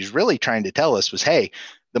that, what he's really trying to tell us was, hey,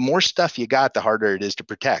 the more stuff you got, the harder it is to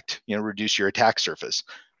protect, reduce your attack surface.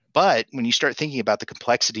 But when you start thinking about the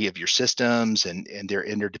complexity of your systems and their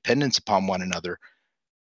interdependence upon one another,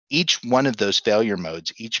 each one of those failure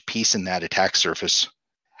modes, each piece in that attack surface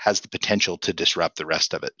has the potential to disrupt the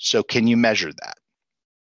rest of it. So can you measure that?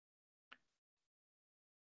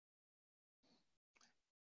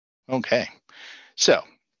 Okay, so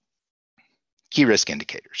key risk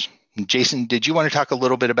indicators. Jason, did you want to talk a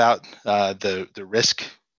little bit about the risk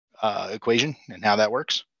equation and how that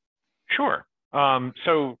works? Sure.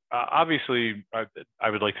 So obviously, I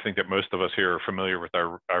would like to think that most of us here are familiar with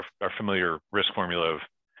our familiar risk formula of,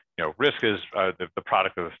 risk is the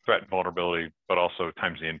product of threat and vulnerability, but also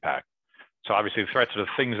times the impact. So obviously, the threats are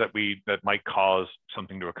the things that might cause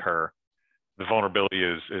something to occur. The vulnerability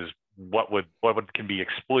is what can be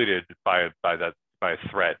exploited by a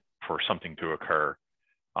threat for something to occur.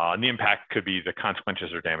 And the impact could be the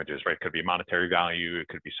consequences or damages, right? It could be monetary value, it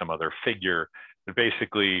could be some other figure, but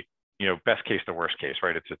basically, best case to worst case,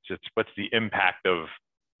 right? It's what's the impact of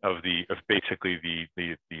basically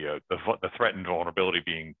the threat and vulnerability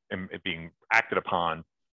being acted upon,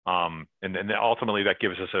 and then ultimately that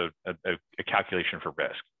gives us a calculation for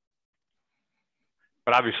risk.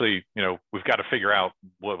 But obviously, we've got to figure out,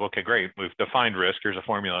 well, okay, great, we've defined risk. Here's a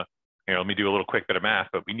formula. Let me do a little quick bit of math,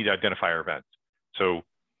 but we need to identify our events. So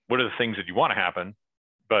what are the things that you want to happen,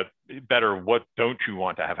 but better, what don't you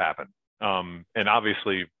want to have happen? And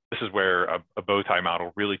obviously, this is where a bow tie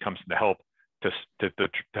model really comes to help to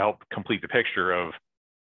help complete the picture of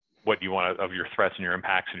what you want of your threats and your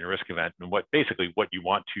impacts and your risk event, and what you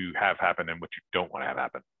want to have happen and what you don't want to have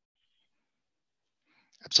happen.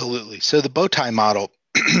 Absolutely. So the bow tie model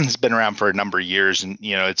has been around for a number of years, and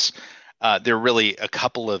it's there are really a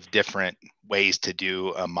couple of different ways to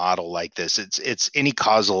do a model like this. It's any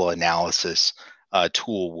causal analysis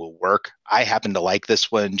tool will work. I happen to like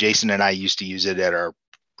this one. Jason and I used to use it at our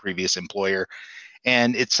previous employer,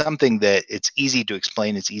 And it's something that it's easy to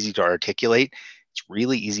explain, it's easy to articulate. It's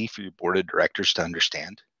really easy for your board of directors to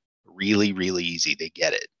understand. Really, really easy. They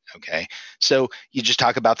get it. Okay. So you just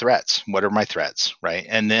talk about threats. What are my threats? Right.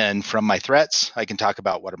 And then from my threats, I can talk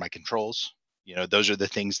about what are my controls. Those are the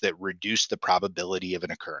things that reduce the probability of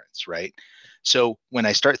an occurrence. Right. So when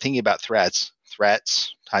I start thinking about threats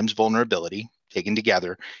times vulnerability taken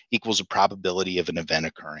together equals a probability of an event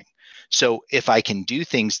occurring. So if I can do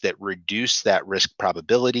things that reduce that risk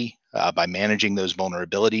probability by managing those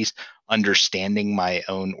vulnerabilities, understanding my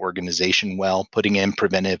own organization well, putting in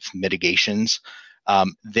preventive mitigations,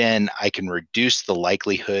 then I can reduce the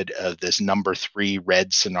likelihood of this number 3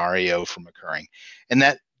 red scenario from occurring. And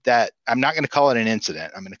that I'm not going to call it an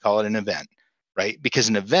incident. I'm going to call it an event, right? Because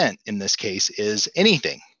an event in this case is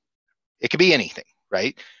anything. It could be anything,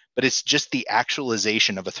 right? But it's just the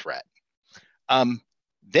actualization of a threat.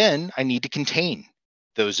 Then I need to contain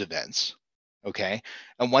those events, okay?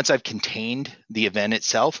 And once I've contained the event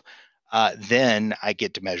itself, then I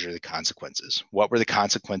get to measure the consequences. What were the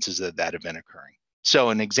consequences of that event occurring? So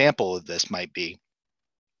an example of this might be,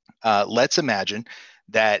 let's imagine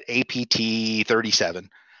that APT 37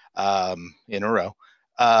 in a row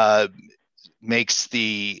makes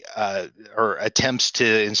or attempts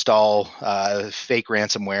to install fake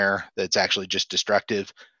ransomware that's actually just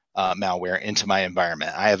destructive malware into my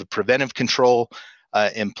environment. I have a preventive control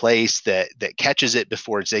in place that catches it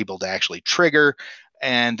before it's able to actually trigger,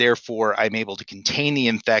 and therefore I'm able to contain the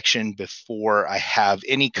infection before I have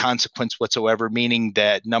any consequence whatsoever, meaning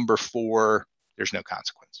that number 4, there's no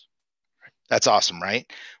consequence. That's awesome,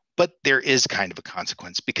 right? But there is kind of a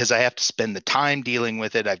consequence because I have to spend the time dealing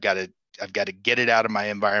with it. I've got to get it out of my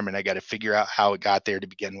environment. I got to figure out how it got there to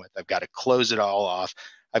begin with. I've got to close it all off.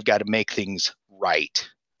 I've got to make things right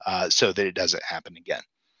so that it doesn't happen again.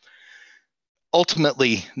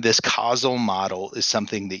 Ultimately, this causal model is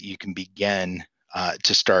something that you can begin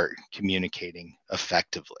to start communicating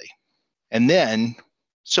effectively. And then,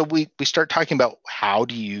 so we start talking about how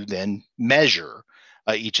do you then measure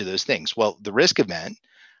each of those things? Well, the risk event,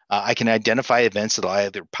 I can identify events that will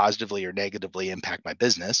either positively or negatively impact my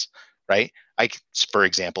business, right? For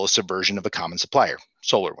example, a subversion of a common supplier,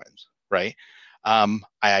 SolarWinds, right? I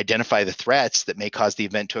identify the threats that may cause the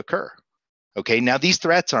event to occur. Okay, now these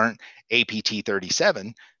threats aren't APT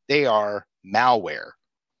 37, they are malware,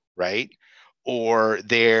 right? Or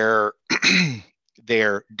they're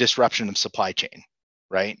disruption of supply chain,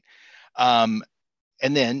 right? And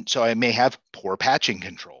then, so I may have poor patching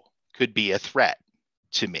control, could be a threat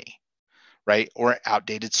to me, right? Or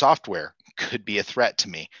outdated software could be a threat to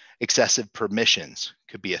me. Excessive permissions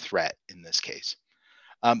could be a threat in this case.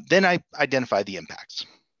 Then I identify the impacts.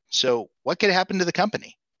 So what could happen to the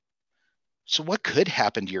company? So what could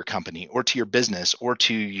happen to your company or to your business or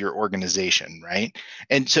to your organization, right?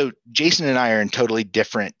 And so Jason and I are in totally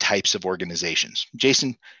different types of organizations.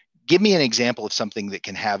 Jason, give me an example of something that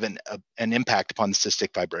can have an impact upon the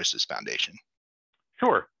Cystic Fibrosis Foundation.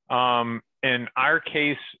 Sure. In our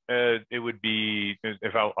case, it would be,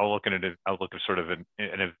 if I'll look at it, I'll look at sort of an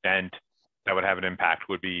event that would have an impact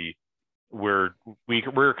would be we're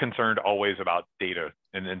concerned always about data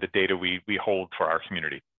and the data we hold for our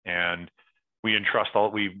community. And we entrust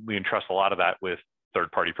a lot of that with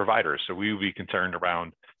third-party providers. So we would be concerned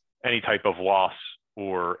around any type of loss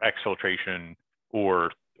or exfiltration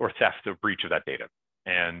or theft or breach of that data.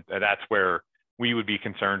 And that's where we would be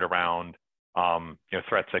concerned around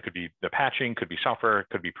threats that could be the patching, could be software,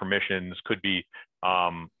 could be permissions, could be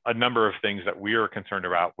a number of things that we are concerned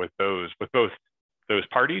about with both those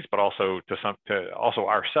parties, but also also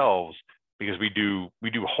ourselves, because we do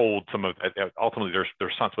hold some of, ultimately there's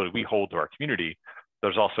responsibility we hold to our community.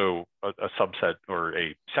 There's also a subset or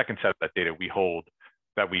a second set of that data we hold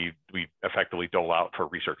that we effectively dole out for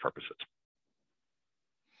research purposes.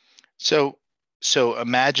 So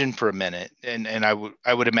imagine for a minute, and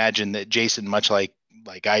I would imagine that Jason, much like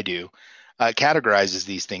I do, categorizes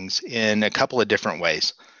these things in a couple of different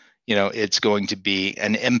ways. It's going to be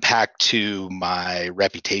an impact to my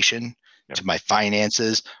reputation, yep, to my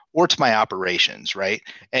finances, or to my operations, right?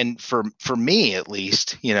 And for me, at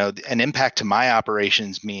least, an impact to my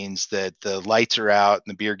operations means that the lights are out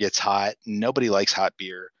and the beer gets hot. And nobody likes hot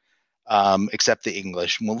beer except the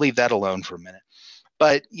English. And we'll leave that alone for a minute.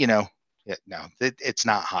 But, no, it's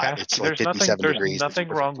not hot. It's like 57 degrees. There's nothing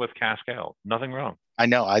wrong with cask ale. Nothing wrong. I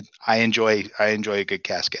know. I enjoy a good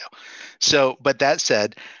cask ale. So, but that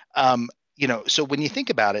said, so when you think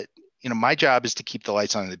about it, my job is to keep the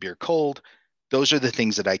lights on and the beer cold. those are the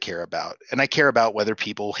things that I care about. And I care about whether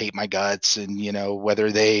people hate my guts and, whether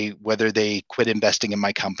they quit investing in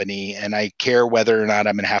my company. And I care whether or not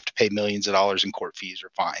I'm going to have to pay millions of dollars in court fees or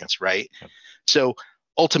fines, right? So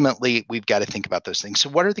ultimately, we've got to think about those things. So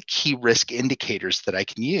what are the key risk indicators that I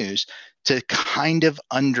can use to kind of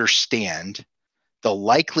understand the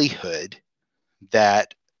likelihood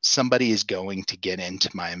that somebody is going to get into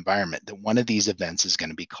my environment, that one of these events is going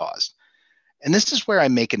to be caused? And this is where I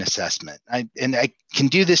make an assessment. I can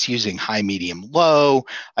do this using high, medium, low.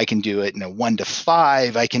 I can do it in a 1 to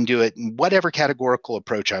 5. I can do it in whatever categorical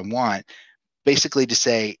approach I want, basically to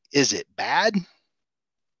say, is it bad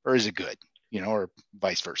or is it good? Or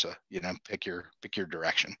vice versa, pick your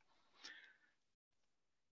direction.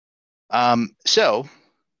 So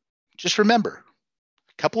just remember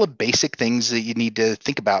a couple of basic things that you need to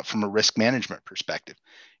think about from a risk management perspective.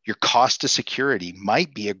 Your cost to security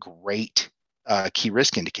might be a great key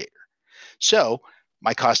risk indicator. So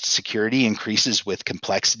my cost to security increases with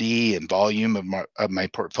complexity and volume of my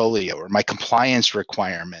portfolio, or my compliance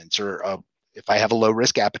requirements, or if I have a low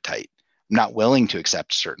risk appetite, I'm not willing to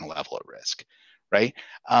accept a certain level of risk, right?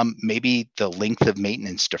 Maybe the length of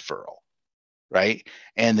maintenance deferral, right?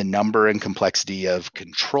 And the number and complexity of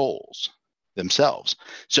controls themselves.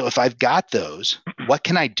 So if I've got those, what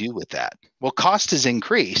can I do with that? Well, cost has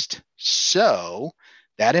increased. So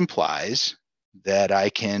that implies that I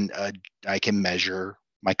can measure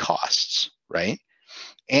my costs, right?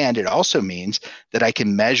 And it also means that I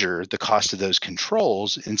can measure the cost of those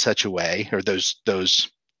controls in such a way, or those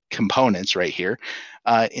components right here,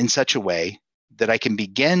 in such a way that I can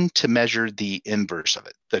begin to measure the inverse of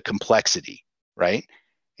it, the complexity, right?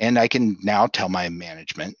 And I can now tell my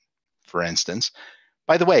management, for instance,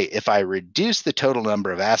 by the way, if I reduce the total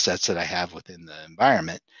number of assets that I have within the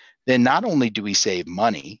environment, then not only do we save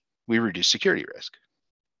money, we reduce security risk,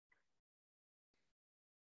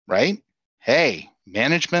 right? Hey,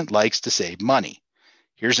 management likes to save money.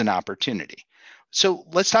 Here's an opportunity. So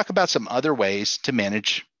let's talk about some other ways to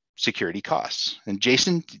manage security costs. And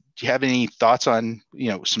Jason, do you have any thoughts on,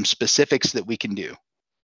 some specifics that we can do?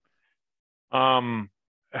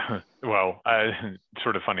 Well,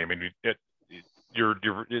 sort of funny. I mean,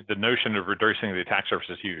 the notion of reducing the attack surface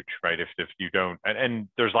is huge, right? If you don't, and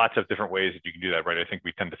there's lots of different ways that you can do that, right? I think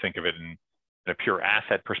we tend to think of it in a pure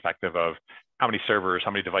asset perspective of how many servers,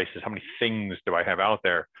 how many devices, how many things do I have out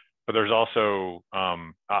there? But there's also,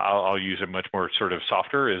 I'll use it much more sort of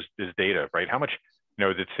softer, is data, right? How much,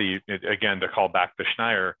 again, to call back to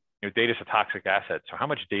Schneier, data is a toxic asset. So how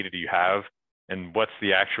much data do you have? And what's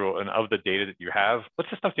the actual, and of the data that you have, what's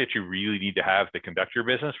the stuff that you really need to have to conduct your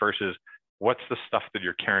business versus what's the stuff that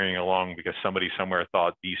you're carrying along because somebody somewhere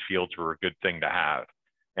thought these fields were a good thing to have?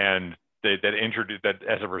 And that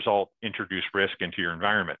as a result, introduce risk into your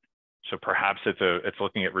environment. So perhaps it's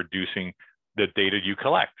looking at reducing the data you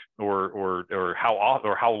collect, or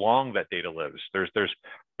how long that data lives. There's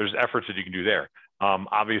efforts that you can do there.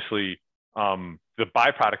 Obviously, the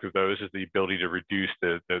byproduct of those is the ability to reduce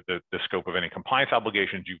the scope of any compliance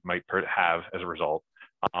obligations you might have as a result.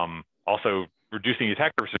 Also, reducing the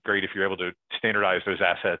attack surface is great if you're able to standardize those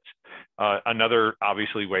assets. Another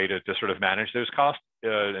obviously way to sort of manage those costs,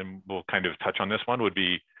 and we'll kind of touch on this one, would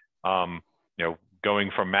be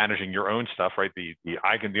going from managing your own stuff, right? The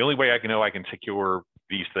only way I can know I can secure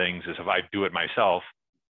these things is if I do it myself,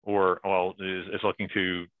 is looking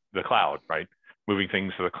to the cloud, right? Moving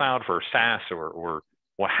things to the cloud for SaaS or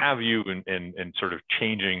what have you, and sort of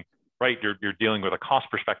changing, right? You're dealing with a cost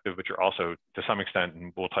perspective, but you're also, to some extent,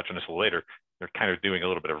 and we'll touch on this a little later, you're kind of doing a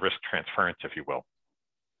little bit of risk transference, if you will.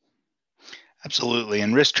 Absolutely.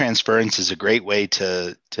 And risk transference is a great way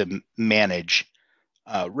to manage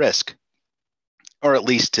risk, or at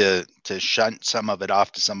least to shunt some of it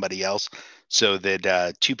off to somebody else so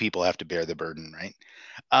that two people have to bear the burden, right?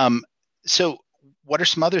 So what are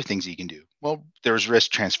some other things you can do? Well, there's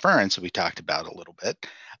risk transference that we talked about a little bit,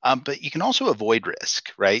 but you can also avoid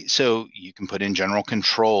risk, right? So you can put in general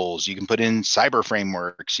controls, you can put in cyber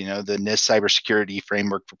frameworks. The NIST cybersecurity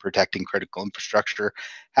framework for protecting critical infrastructure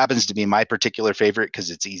happens to be my particular favorite because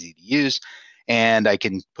it's easy to use. And I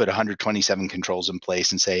can put 127 controls in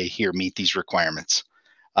place and say, here, meet these requirements.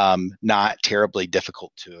 Not terribly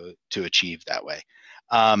difficult to achieve that way.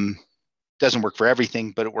 Doesn't work for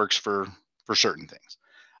everything, but it works for certain things.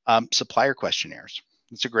 Supplier questionnaires.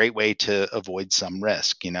 It's a great way to avoid some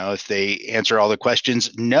risk. If they answer all the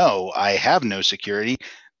questions, no, I have no security,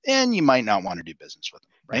 then you might not want to do business with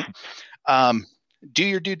them, right? Do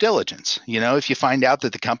your due diligence. If you find out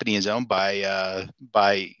that the company is owned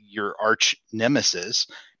by your arch nemesis,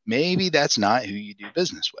 maybe that's not who you do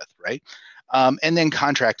business with, right? And then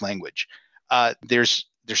contract language. there's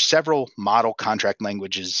several model contract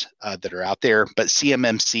languages that are out there, but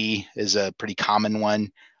CMMC is a pretty common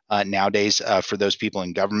one nowadays for those people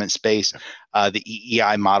in government space. The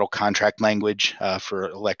EEI model contract language for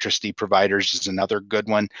electricity providers is another good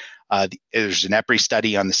one. There's an EPRI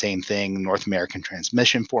study on the same thing. North American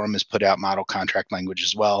Transmission Forum has put out model contract language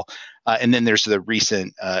as well. And then there's the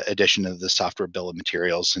recent addition of the software bill of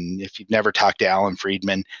materials. And if you've never talked to Alan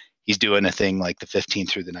Friedman, he's doing a thing like the 15th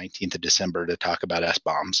through the 19th of December to talk about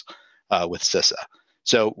SBOMs with CISA.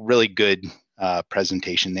 So really good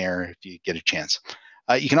presentation there if you get a chance.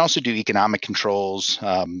 You can also do economic controls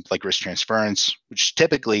like risk transference, which is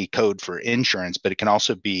typically code for insurance, but it can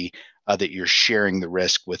also be that you're sharing the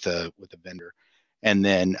risk with a vendor. And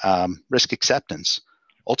then risk acceptance.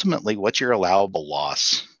 Ultimately, what's your allowable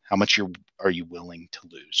loss? How much are you willing to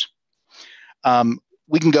lose?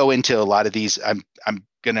 We can go into a lot of these. I'm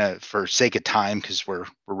gonna, for sake of time, because we're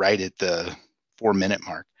right at the 4-minute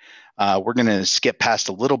mark, we're gonna skip past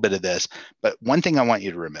a little bit of this. But one thing I want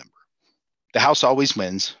you to remember: the house always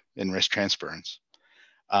wins in risk transference.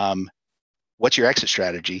 What's your exit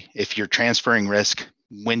strategy? If you're transferring risk,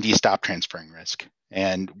 when do you stop transferring risk?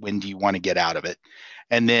 And when do you want to get out of it?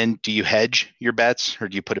 And then do you hedge your bets, or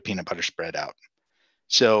do you put a peanut butter spread out?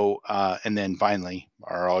 So, and then finally,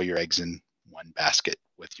 are all your eggs in one basket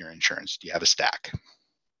with your insurance? Do you have a stack?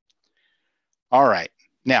 All right.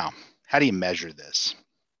 Now, how do you measure this?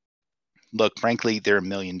 Look, frankly, there are a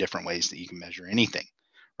million different ways that you can measure anything,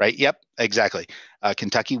 right? Yep, exactly.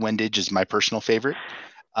 Kentucky windage is my personal favorite.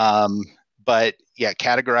 But yeah, you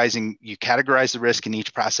categorize the risk in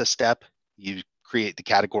each process step. You create the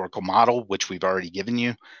categorical model, which we've already given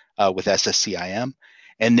you with SSCIM.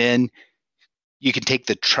 And then you can take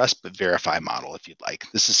the trust but verify model if you'd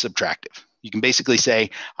like. This is subtractive. You can basically say,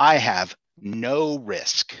 I have no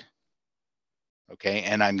risk, okay?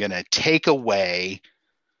 And I'm gonna take away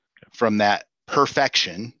from that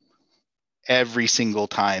perfection every single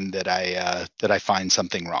time that I find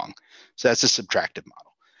something wrong. So that's a subtractive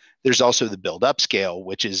model. There's also the build up scale,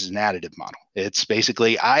 which is an additive model. It's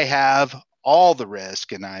basically, I have all the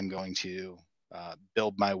risk and I'm going to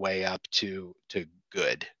build my way up to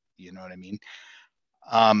good. You know what I mean?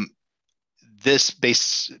 This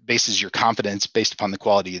bases your confidence based upon the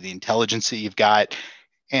quality of the intelligence that you've got.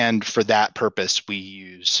 And for that purpose, we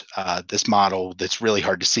use this model that's really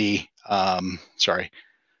hard to see,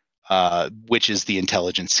 which is the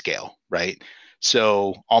intelligence scale, right?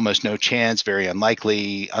 So almost no chance, very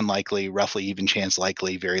unlikely, unlikely, roughly even chance,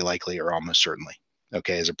 likely, very likely, or almost certainly,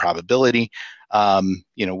 okay, as a probability.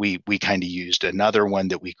 We kind of used another one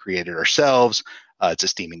that we created ourselves. It's a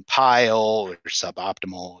steaming pile or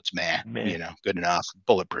suboptimal. It's meh. Good enough,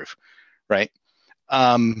 bulletproof, right?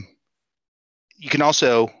 You can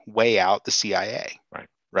also weigh out the CIA,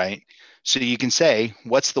 right? So you can say,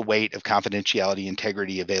 what's the weight of confidentiality,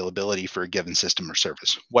 integrity, availability for a given system or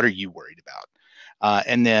service? What are you worried about?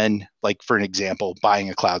 And then, like, for an example,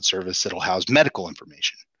 buying a cloud service that'll house medical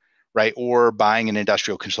information, right? Or buying an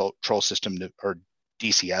industrial control system or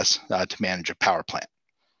DCS to manage a power plant.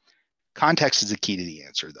 Context is the key to the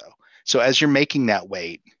answer, though. So as you're making that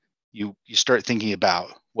weight, you start thinking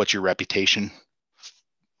about what's your reputation,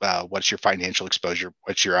 what's your financial exposure,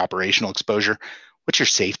 what's your operational exposure, what's your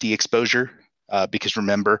safety exposure? Because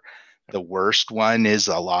remember, the worst one is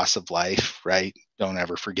a loss of life, right? Don't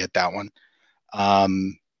ever forget that one.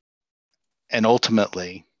 And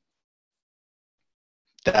ultimately,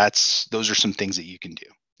 those are some things that you can do.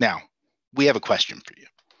 Now, we have a question for you.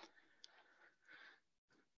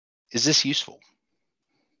 Is this useful?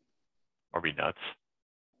 Are we nuts?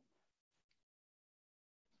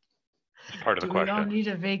 It's part of the question. We all need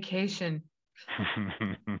a vacation.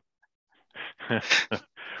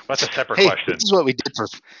 That's a separate question. This is what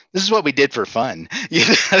we did for fun.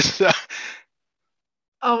 So,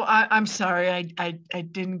 oh, I'm sorry. I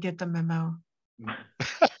didn't get the memo.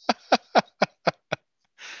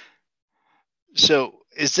 So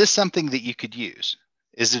is this something that you could use?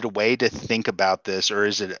 Is it a way to think about this, or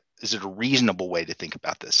is it a reasonable way to think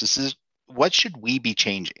about this? What should we be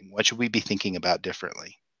changing? What should we be thinking about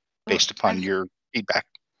differently based upon your feedback?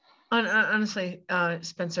 Honestly,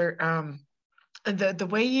 Spencer, the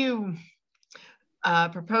way you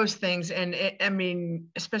propose things, and I mean,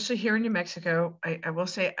 especially here in New Mexico, I will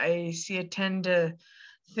say I see a tend to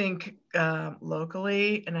think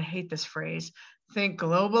locally, and I hate this phrase, think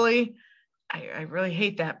globally. I really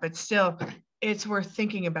hate that, but still, it's worth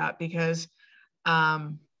thinking about because I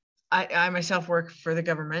myself work for the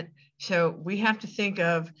government. So we have to think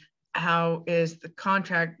of how is the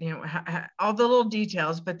contract, all the little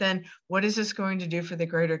details, but then what is this going to do for the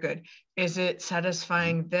greater good? Is it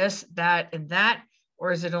satisfying this, that, and that,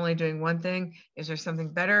 or is it only doing one thing? Is there something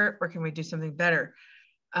better, or can we do something better?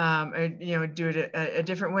 Or, do it a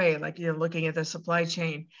different way, like looking at the supply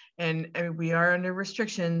chain. And I mean, we are under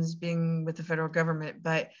restrictions being with the federal government,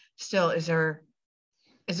 but still, is there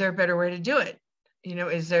a better way to do it?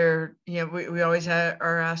 Is there, we always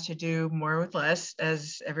are asked to do more with less,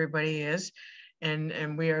 as everybody is,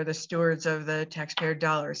 and we are the stewards of the taxpayer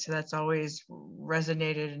dollars. So that's always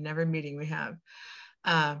resonated in every meeting we have.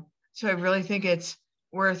 So I really think it's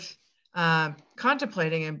worth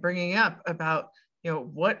contemplating and bringing up about,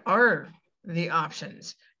 what are the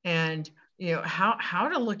options, and how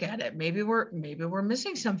to look at it. Maybe we're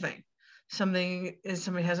missing something somebody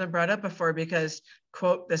hasn't brought up before, because,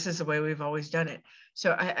 quote, this is the way we've always done it.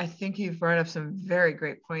 So I think you've brought up some very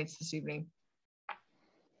great points this evening.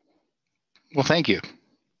 Well, thank you.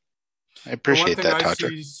 I appreciate that, Dr. One thing I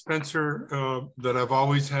see, Spencer, that I've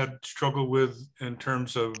always had struggle with in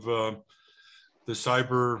terms of the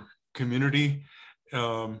cyber community,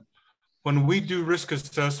 when we do risk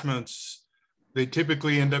assessments, they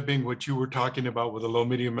typically end up being what you were talking about with a low,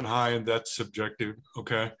 medium, and high, and that's subjective,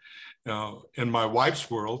 okay? In my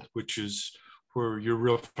wife's world, which is where you're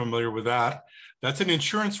real familiar with that, that's an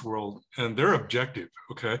insurance world, and they're objective,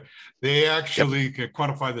 okay? They actually can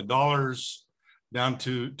quantify the dollars down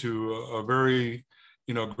to a very,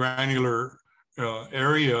 granular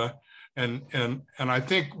area. And I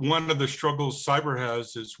think one of the struggles cyber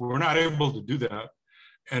has is we're not able to do that.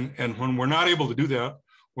 And when we're not able to do that,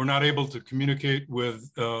 we're not able to communicate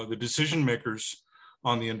with the decision makers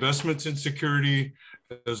on the investments in security,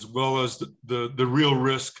 as well as the real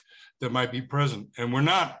risk that might be present. And we're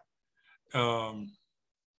not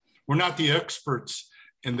the experts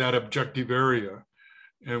in that objective area,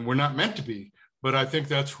 and we're not meant to be. But I think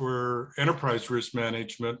that's where enterprise risk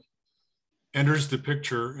management enters the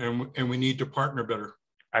picture, and we need to partner better.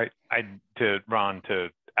 Ron, to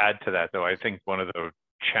add to that, though, I think one of the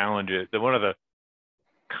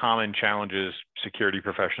common challenges security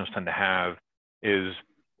professionals tend to have is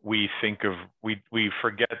we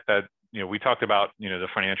forget that, we talked about, the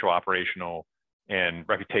financial, operational, and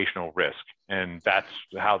reputational risk, and that's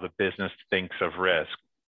how the business thinks of risk.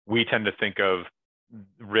 We tend to think of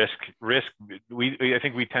risk. I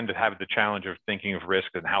think we tend to have the challenge of thinking of risk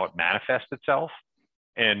and how it manifests itself.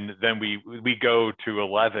 And then we go to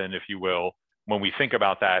 11, if you will, when we think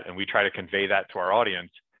about that, and we try to convey that to our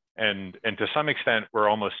audience. And to some extent, we're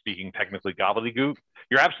almost speaking technically gobbledygook.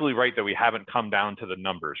 You're absolutely right that we haven't come down to the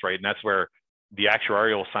numbers, right? And that's where the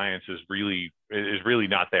actuarial science is really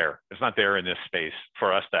not there. It's not there in this space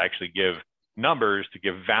for us to actually give numbers, to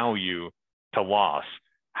give value to loss.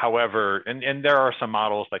 However, and there are some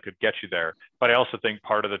models that could get you there, but I also think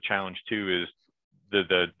part of the challenge too is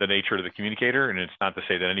the nature of the communicator. And it's not to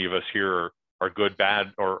say that any of us here are good,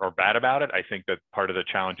 bad, or bad about it. I think that part of the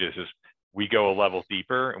challenge is we go a level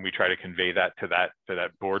deeper and we try to convey that to that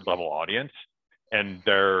board level audience. And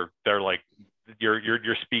they're like,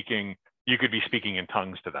 you're speaking, you could be speaking in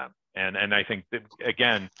tongues to them. And I think that,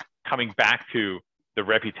 again, coming back to the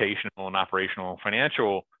reputational and operational and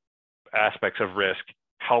financial aspects of risk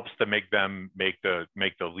helps to make them make the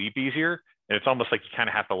leap easier. And it's almost like you kind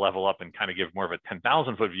of have to level up and kind of give more of a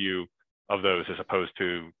 10,000 foot view of those, as opposed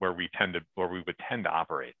to where we would tend to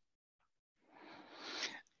operate.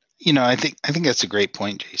 I think that's a great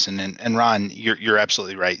point, Jason, and Ron, you're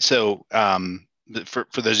absolutely right. So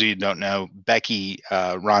for those of you who don't know, Becky,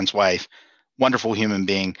 Ron's wife, wonderful human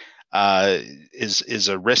being, is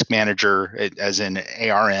a risk manager, as in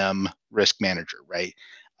ARM risk manager, right?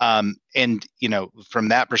 And from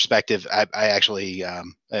that perspective, I actually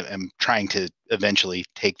am trying to eventually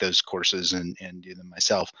take those courses and do them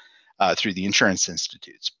myself through the insurance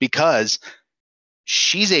institutes, because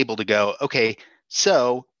she's able to go, okay,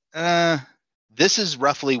 so this is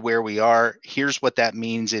roughly where we are. Here's what that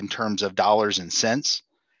means in terms of dollars and cents.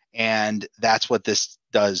 And that's what this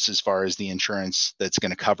does as far as the insurance that's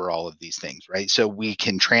going to cover all of these things, right? So we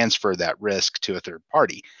can transfer that risk to a third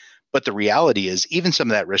party. But the reality is, even some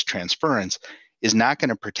of that risk transference is not going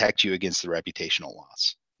to protect you against the reputational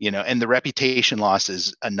loss. And the reputation loss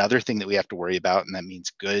is another thing that we have to worry about. And that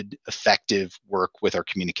means good, effective work with our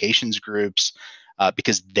communications groups,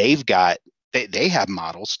 because they have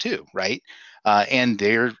models too, right? And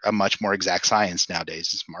they're a much more exact science nowadays.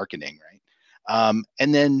 It's marketing, right?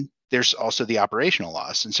 And then there's also the operational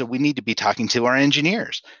loss. And so we need to be talking to our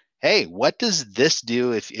engineers. Hey, what does this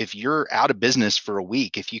do if you're out of business for a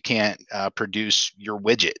week, if you can't produce your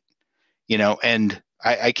widget? And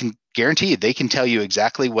I can guaranteed they can tell you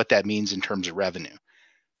exactly what that means in terms of revenue.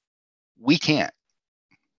 We can't.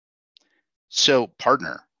 So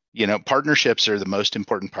partnerships are the most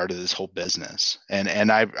important part of this whole business.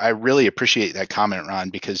 And I really appreciate that comment, Ron,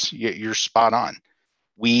 because you're spot on.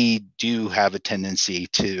 We do have a tendency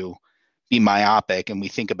to be myopic, and we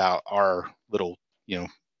think about our little,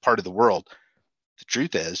 part of the world. The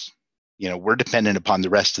truth is, we're dependent upon the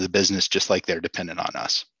rest of the business just like they're dependent on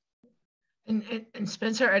us. And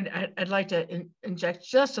Spencer, I'd like to inject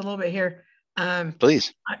just a little bit here.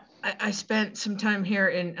 Please. I spent some time here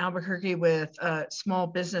in Albuquerque with a small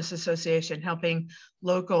business association helping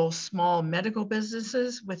local small medical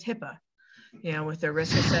businesses with HIPAA, with their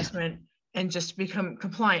risk assessment and just become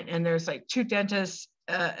compliant. And there's like 2 dentists,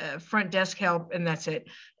 front desk help, and that's it.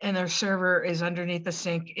 And their server is underneath the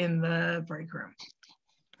sink in the break room.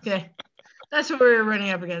 Okay. That's what we were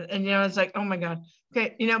running up against. And, it's like, oh my God.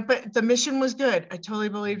 Okay. But the mission was good. I totally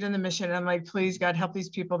believed in the mission. I'm like, please, God, help these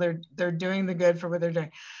people. They're doing the good for what they're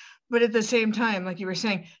doing. But at the same time, like you were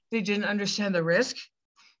saying, they didn't understand the risk.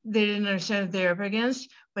 They didn't understand what they're up against,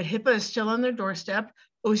 but HIPAA is still on their doorstep.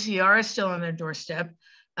 OCR is still on their doorstep.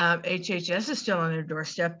 HHS is still on their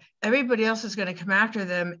doorstep. Everybody else is going to come after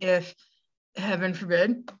them if, heaven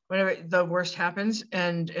forbid, whatever the worst happens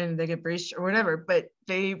and they get breached or whatever, but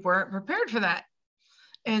they weren't prepared for that.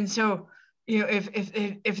 And so,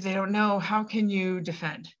 if they don't know, how can you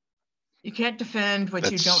defend? You can't defend what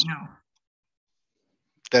you don't know.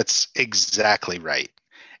 That's exactly right.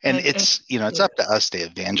 And it's up to us to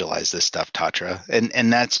evangelize this stuff, Tatra.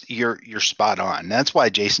 And that's, you're spot on. That's why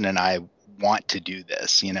Jason and I want to do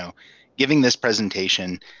this. Giving this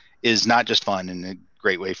presentation is not just fun and a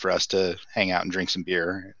great way for us to hang out and drink some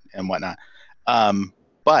beer and whatnot.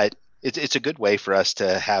 But it's a good way for us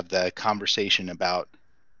to have the conversation about,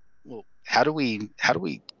 well, how do we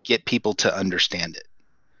get people to understand it?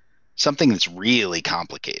 Something that's really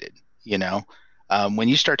complicated, when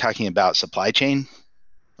you start talking about supply chain,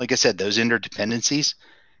 like I said, those interdependencies,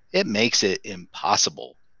 it makes it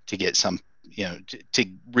impossible to get to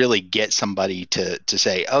really get somebody to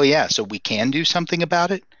say, oh yeah, so we can do something about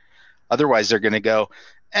it. Otherwise they're going to go,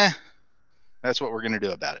 that's what we're going to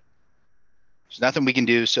do about it. There's nothing we can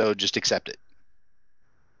do, so just accept it.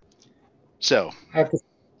 So I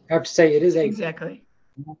have to say it is a exactly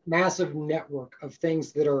massive network of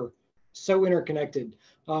things that are so interconnected.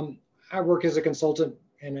 I work as a consultant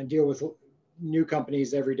and I deal with new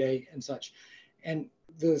companies every day and such. And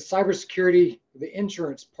the cybersecurity, the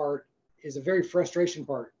insurance part is a very frustration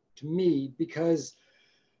part to me, because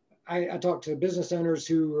I talk to business owners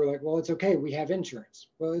who are like, well, it's okay, we have insurance.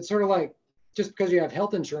 Well, it's sort of like, just because you have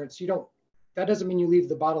health insurance, that doesn't mean you leave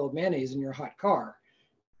the bottle of mayonnaise in your hot car.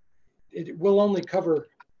 It will only cover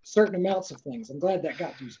certain amounts of things. I'm glad that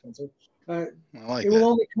got to you, Spencer. It will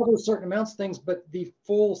only cover certain amounts of things, but the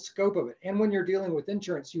full scope of it. And when you're dealing with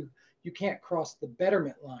insurance, you can't cross the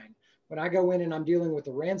betterment line. When I go in and I'm dealing with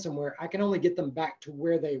a ransomware, I can only get them back to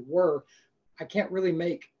where they were. I can't really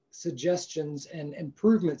make suggestions and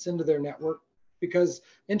improvements into their network because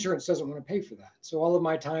insurance doesn't want to pay for that. So all of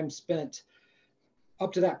my time spent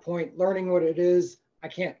up to that point learning what it is, I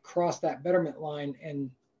can't cross that betterment line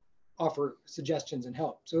and offer suggestions and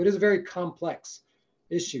help. So it is a very complex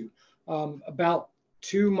issue. About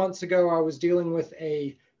 2 months ago, I was dealing with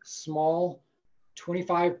a small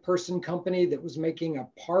 25-person company that was making a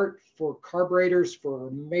part for carburetors for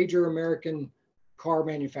a major American car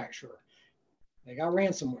manufacturer. They got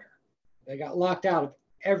ransomware. They got locked out of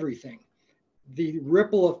everything. The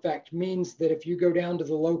ripple effect means that if you go down to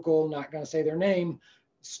the local, not going to say their name,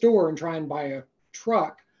 store and try and buy a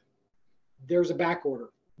truck, there's a back order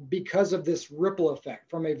because of this ripple effect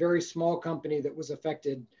from a very small company that was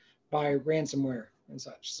affected by ransomware and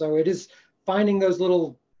such. So it is finding those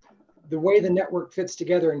the way the network fits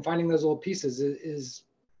together and finding those little pieces is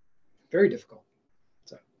very difficult.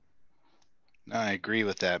 So I agree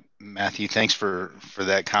with that, Matthew. Thanks for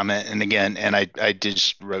that comment. And again, I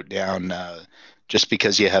just wrote down, just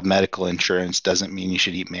because you have medical insurance doesn't mean you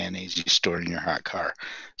should eat mayonnaise you store in your hot car.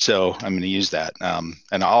 So I'm going to use that,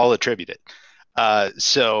 and I'll attribute it.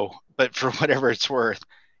 But for whatever it's worth,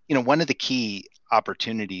 one of the key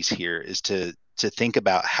opportunities here is to think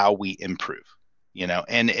about how we improve,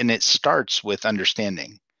 and it starts with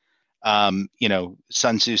understanding. Sun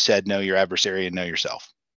Tzu said, know your adversary and know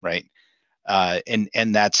yourself, right?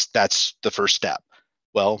 And that's the first step.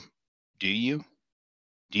 Well, do you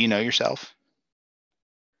know yourself?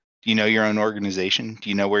 Do you know your own organization? Do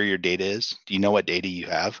you know where your data is? Do you know what data you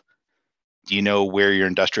have? Do you know where your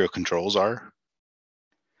industrial controls are?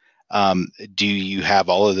 Do you have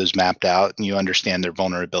all of those mapped out and you understand their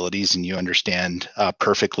vulnerabilities and you understand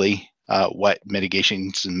perfectly what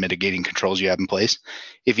mitigations and mitigating controls you have in place?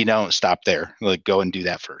 If you don't, stop there. Like, go and do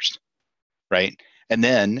that first, right? And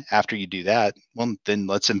then after you do that, well, then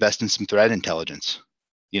let's invest in some threat intelligence.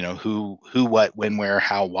 You know, who, what, when, where,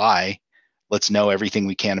 how, why. Let's know everything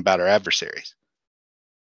we can about our adversaries.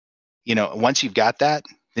 You know, once you've got that,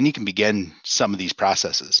 then you can begin some of these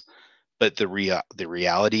processes. But the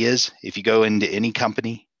reality is, if you go into any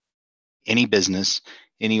company, any business,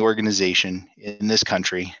 any organization in this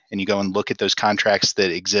country, and you go and look at those contracts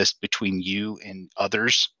that exist between you and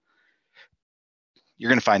others, you're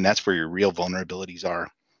going to find that's where your real vulnerabilities are.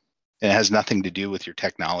 And it has nothing to do with your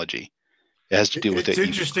technology. It has to do with it. It's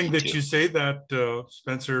interesting that you say that,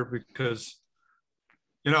 Spencer, because,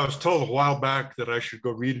 you know, I was told a while back that I should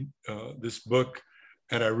go read this book,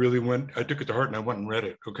 and I took it to heart and I went and read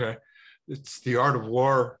it, okay? It's The Art of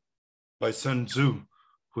War by Sun Tzu,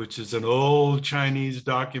 which is an old Chinese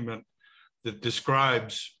document that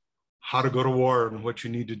describes how to go to war and what you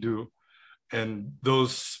need to do. And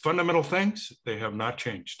those fundamental things, they have not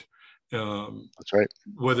changed. That's right.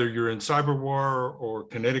 Whether you're in cyber war or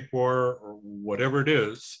kinetic war or whatever it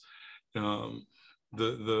is, the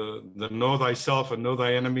know thyself and know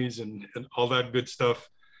thy enemies and all that good stuff,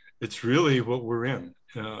 it's really what we're in.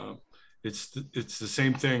 It's the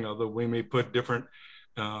same thing, although we may put different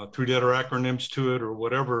three-letter acronyms to it or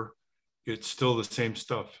whatever, it's still the same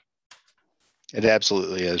stuff. It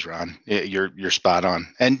absolutely is, Ron. You're spot on.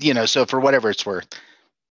 And, you know, so for whatever it's worth,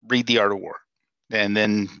 read The Art of War and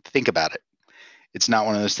then think about it. It's not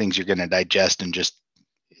one of those things you're going to digest and just,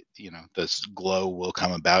 you know, this glow will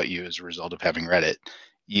come about you as a result of having read it.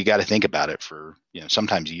 You got to think about it for, you know,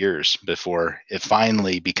 sometimes years before it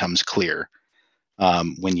finally becomes clear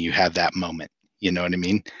when you have that moment. You know what I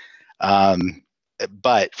mean?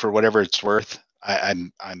 But for whatever it's worth,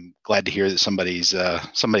 I'm glad to hear that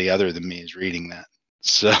somebody other than me is reading that.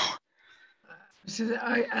 So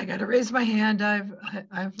I got to raise my hand.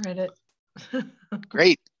 I've read it.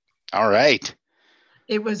 Great. All right.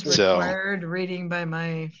 It was required reading by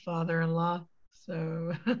my father-in-law.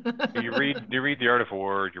 So you read The Art of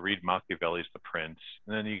War, you read Machiavelli's The Prince,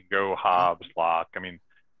 and then you go Hobbes, Locke. I mean,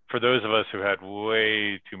 for those of us who had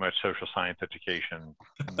way too much social science education,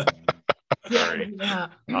 sorry. Yeah.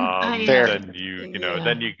 Then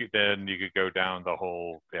you could go down the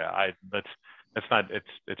whole. It's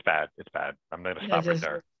bad. It's bad. I'm gonna stop right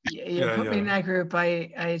there. Put me in that group.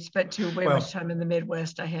 I spent way much time in the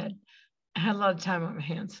Midwest. I had a lot of time on my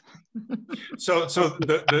hands. So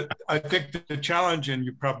I think the challenge, and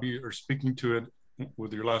you probably are speaking to it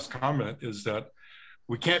with your last comment, is that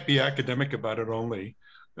we can't be academic about it only.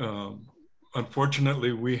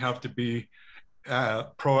 Unfortunately, we have to be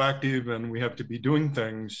proactive, and we have to be doing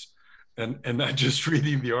things, and not just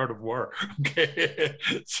reading The Art of War. Okay,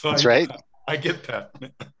 so that's right. I get that.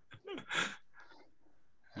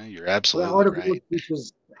 You're absolutely Art of right. War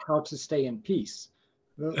teaches how to stay in peace.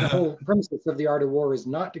 The whole premise of The Art of War is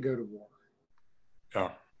not to go to war.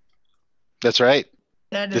 Yeah, that's right.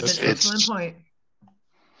 That is an excellent point.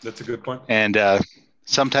 That's a good point. And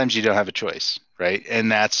sometimes you don't have a choice, right?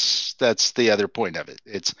 And that's the other point of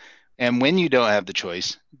it. And when you don't have the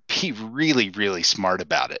choice, be really, really smart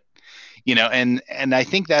about it. You know, and I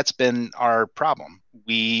think that's been our problem.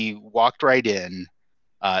 We walked right in,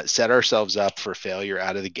 set ourselves up for failure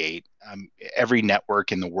out of the gate. Every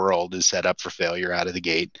network in the world is set up for failure out of the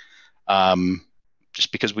gate,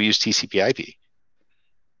 just because we use TCP/IP.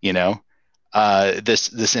 You know,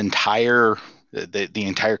 this entire the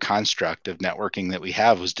entire construct of networking that we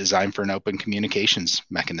have was designed for an open communications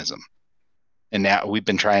mechanism, and now we've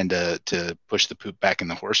been trying to push the poop back in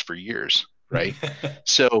the horse for years, right?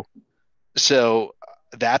 So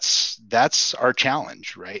that's our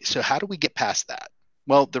challenge, right? So how do we get past that?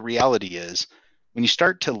 Well, the reality is, when you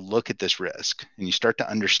start to look at this risk and you start to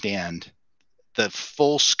understand the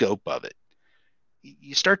full scope of it,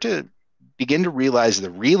 you start to begin to realize the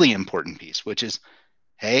really important piece, which is,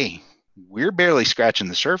 hey, we're barely scratching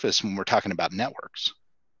the surface when we're talking about networks.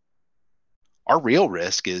 Our real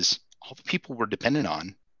risk is all the people we're dependent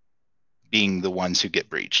on being the ones who get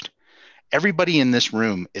breached. Everybody in this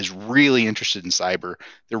room is really interested in cyber.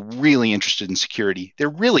 They're really interested in security. They're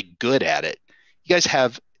really good at it. You guys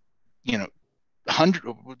have, you know,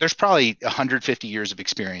 there's probably 150 years of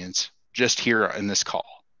experience just here in this call,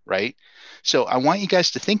 right? So I want you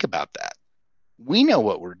guys to think about that. We know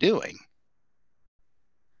what we're doing.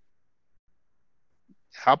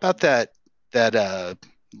 How about that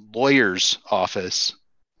lawyer's office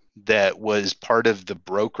that was part of the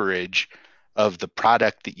brokerage of the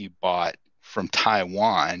product that you bought from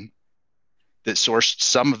Taiwan that sourced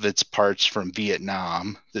some of its parts from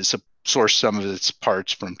Vietnam, that sourced some of its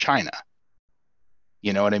parts from China.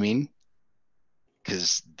 You know what I mean?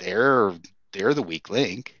 Because they're the weak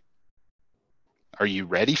link. Are you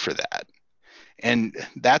ready for that? And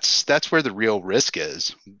that's where the real risk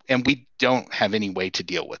is. And we don't have any way to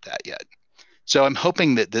deal with that yet. So I'm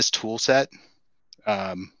hoping that this tool set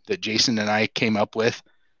that Jason and I came up with,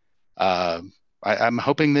 I'm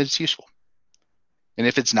hoping that it's useful. And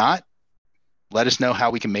if it's not, let us know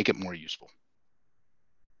how we can make it more useful.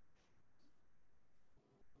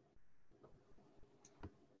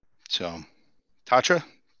 So, Tatra,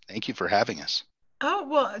 thank you for having us. Oh,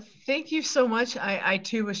 well, thank you so much. I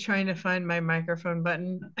too was trying to find my microphone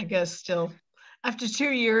button. I guess still after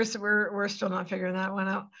 2 years, we're still not figuring that one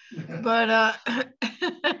out. But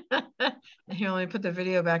here, let me put the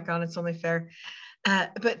video back on. It's only fair.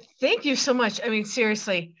 But thank you so much. I mean,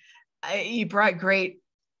 seriously, you brought great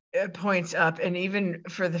points up. And even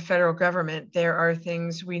for the federal government, there are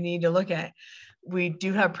things we need to look at. We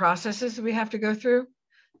do have processes we have to go through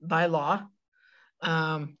by law.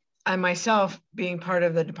 I myself, being part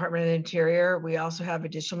of the Department of the Interior, we also have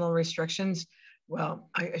additional restrictions. Well,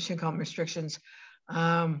 I shouldn't call them restrictions.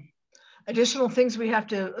 Additional things we have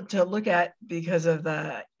to look at because of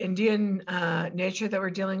the Indian nature that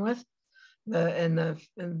we're dealing with, in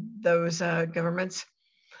those governments.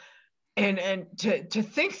 And to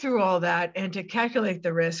think through all that and to calculate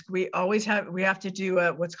the risk, we have to do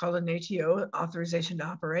what's called an ATO, authorization to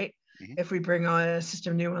operate, if we bring on a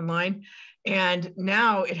system new online. And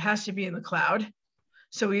now it has to be in the cloud.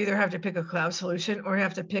 So we either have to pick a cloud solution or we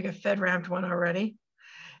have to pick a FedRAMP one already.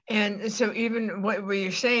 And so even what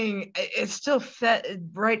you're saying, it's still fed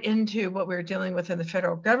right into what we're dealing with in the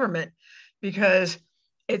federal government, because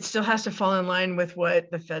it still has to fall in line with what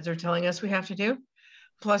the feds are telling us we have to do.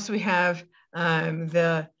 Plus we have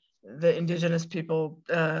the indigenous people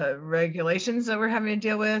regulations that we're having to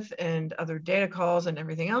deal with, and other data calls and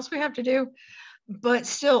everything else we have to do. But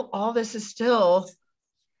still, all this is still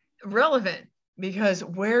relevant, because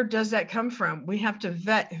where does that come from? We have to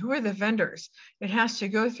vet who are the vendors. It has to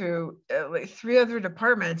go through like 3 other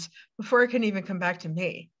departments before it can even come back to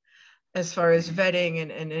me, as far as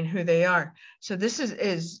vetting and who they are. So this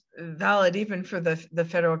is valid even for the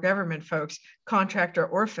federal government folks, contractor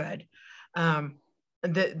or fed.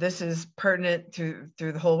 This is pertinent through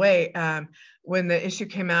the whole way. When the issue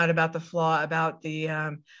came out about the flaw about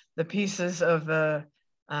the pieces of a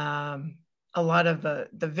lot of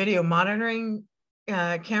the video monitoring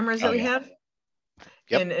cameras that we have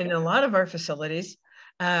in a lot of our facilities,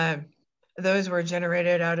 those were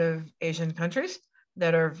generated out of Asian countries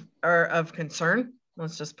that are of concern.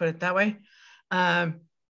 Let's just put it that way.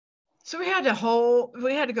 So we had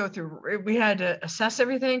to go through, we had to assess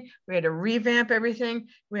everything. We had to revamp everything.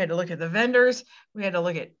 We had to look at the vendors. We had to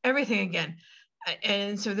look at everything again.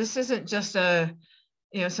 And so this isn't just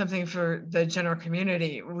something for the general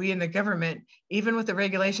community. We in the government, even with the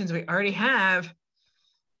regulations we already have,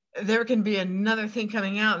 there can be another thing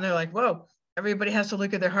coming out and they're like, whoa, everybody has to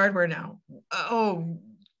look at their hardware now. Oh,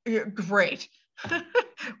 great.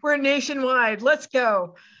 We're nationwide. Let's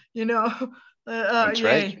go. That's yay.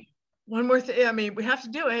 right. One more thing. I mean, we have to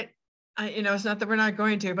do it. It's not that we're not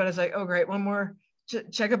going to, but it's like, oh, great. One more,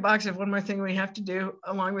 check a box of one more thing we have to do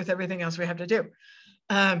along with everything else we have to do.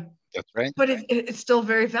 That's right. But it's still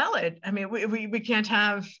very valid. I mean, we can't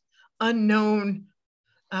have unknown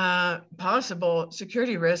possible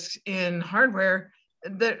security risks in hardware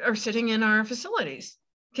that are sitting in our facilities.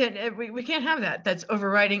 We can't have that. That's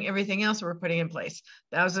overriding everything else we're putting in place.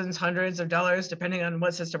 Thousands, hundreds of dollars, depending on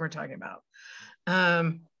what system we're talking about.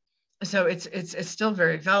 So it's still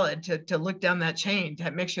very valid to look down that chain, to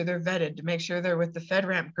make sure they're vetted, to make sure they're with the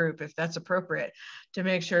FedRAMP group if that's appropriate, to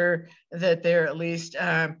make sure that they're at least,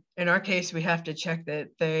 in our case, we have to check that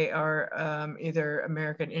they are either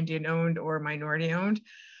American Indian owned or minority owned.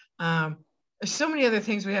 There's so many other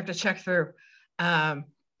things we have to check through,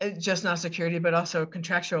 just not security, but also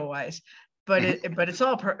contractual wise. But it's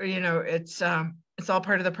all it's all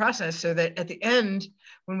part of the process, so that at the end,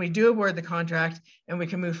 when we do award the contract and we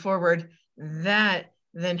can move forward, that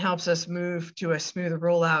then helps us move to a smoother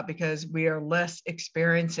rollout, because we are less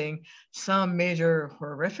experiencing some major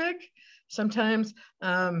horrific, sometimes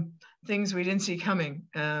things we didn't see coming,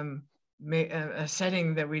 a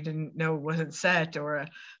setting that we didn't know wasn't set, or a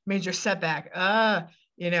major setback. That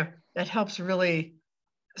helps really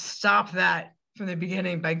stop that from the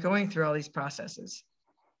beginning by going through all these processes.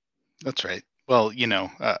 That's right. Well,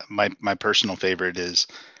 my personal favorite is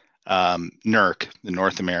NERC, the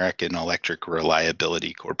North American Electric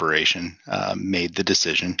Reliability Corporation, made the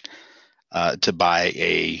decision to buy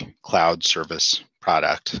a cloud service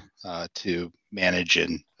product to manage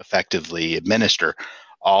and effectively administer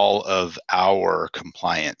all of our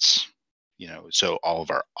compliance. So all of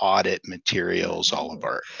our audit materials, all of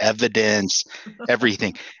our evidence,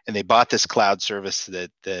 everything. And they bought this cloud service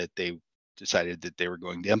that they decided that they were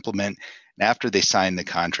going to implement. And after they signed the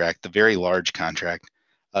contract, the very large contract,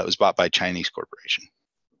 it was bought by a Chinese corporation.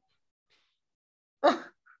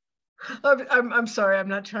 I'm sorry. I'm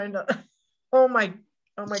not trying to. Oh my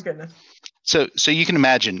goodness. So you can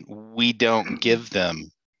imagine we don't give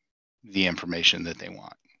them the information that they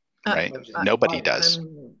want, right? Nobody does.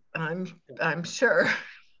 I'm sure.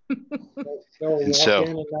 They'll walk so, in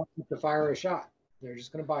and not keep the fire a shot. They're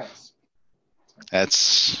just going to buy us.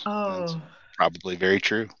 That's probably very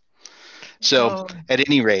true. So at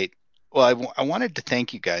any rate, well, I wanted to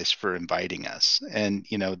thank you guys for inviting us, and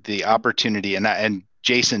the opportunity, and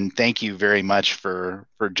Jason, thank you very much for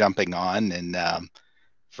jumping on and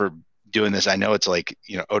for doing this. I know it's like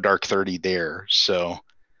dark 30 there, so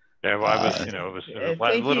yeah. Well, I was, it was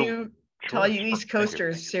thank a little. You to all you East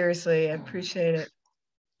Coasters, seriously, I appreciate it.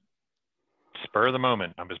 Spur of the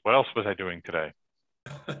moment. What else was I doing today?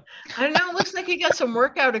 I don't know. It looks like you got some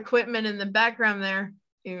workout equipment in the background there.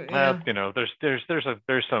 There's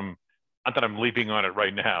some. Not that I'm leaping on it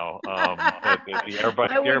right now. The air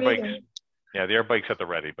bikes. Yeah, the air bike's at the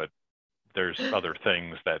ready, but there's other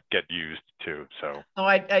things that get used too. So. Oh,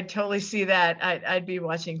 I totally see that. I'd be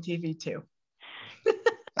watching TV too.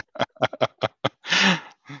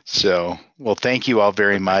 So, well, thank you all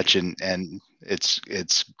very much, and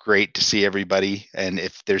it's great to see everybody. And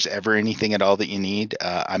if there's ever anything at all that you need,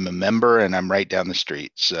 I'm a member and I'm right down the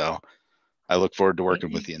street. So I look forward to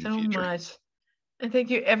working with you in the future. So much. And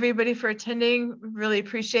thank you everybody for attending. Really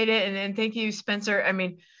appreciate it. And thank you, Spencer. I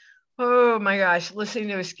mean, oh my gosh, listening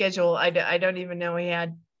to his schedule, I don't even know he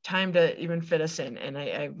had time to even fit us in. And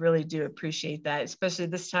I really do appreciate that, especially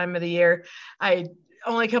this time of the year.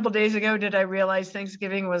 Only a couple of days ago did I realize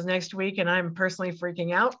Thanksgiving was next week, and I'm personally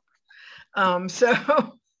freaking out. So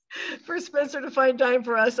for Spencer to find time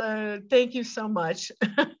for us, thank you so much.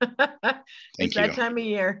 It's that time of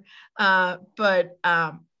year. But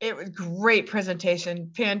it was great presentation,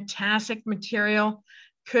 fantastic material.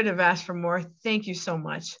 Could have asked for more. Thank you so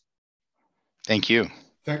much. Thank you.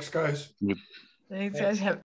 Thanks, guys. Thanks, guys.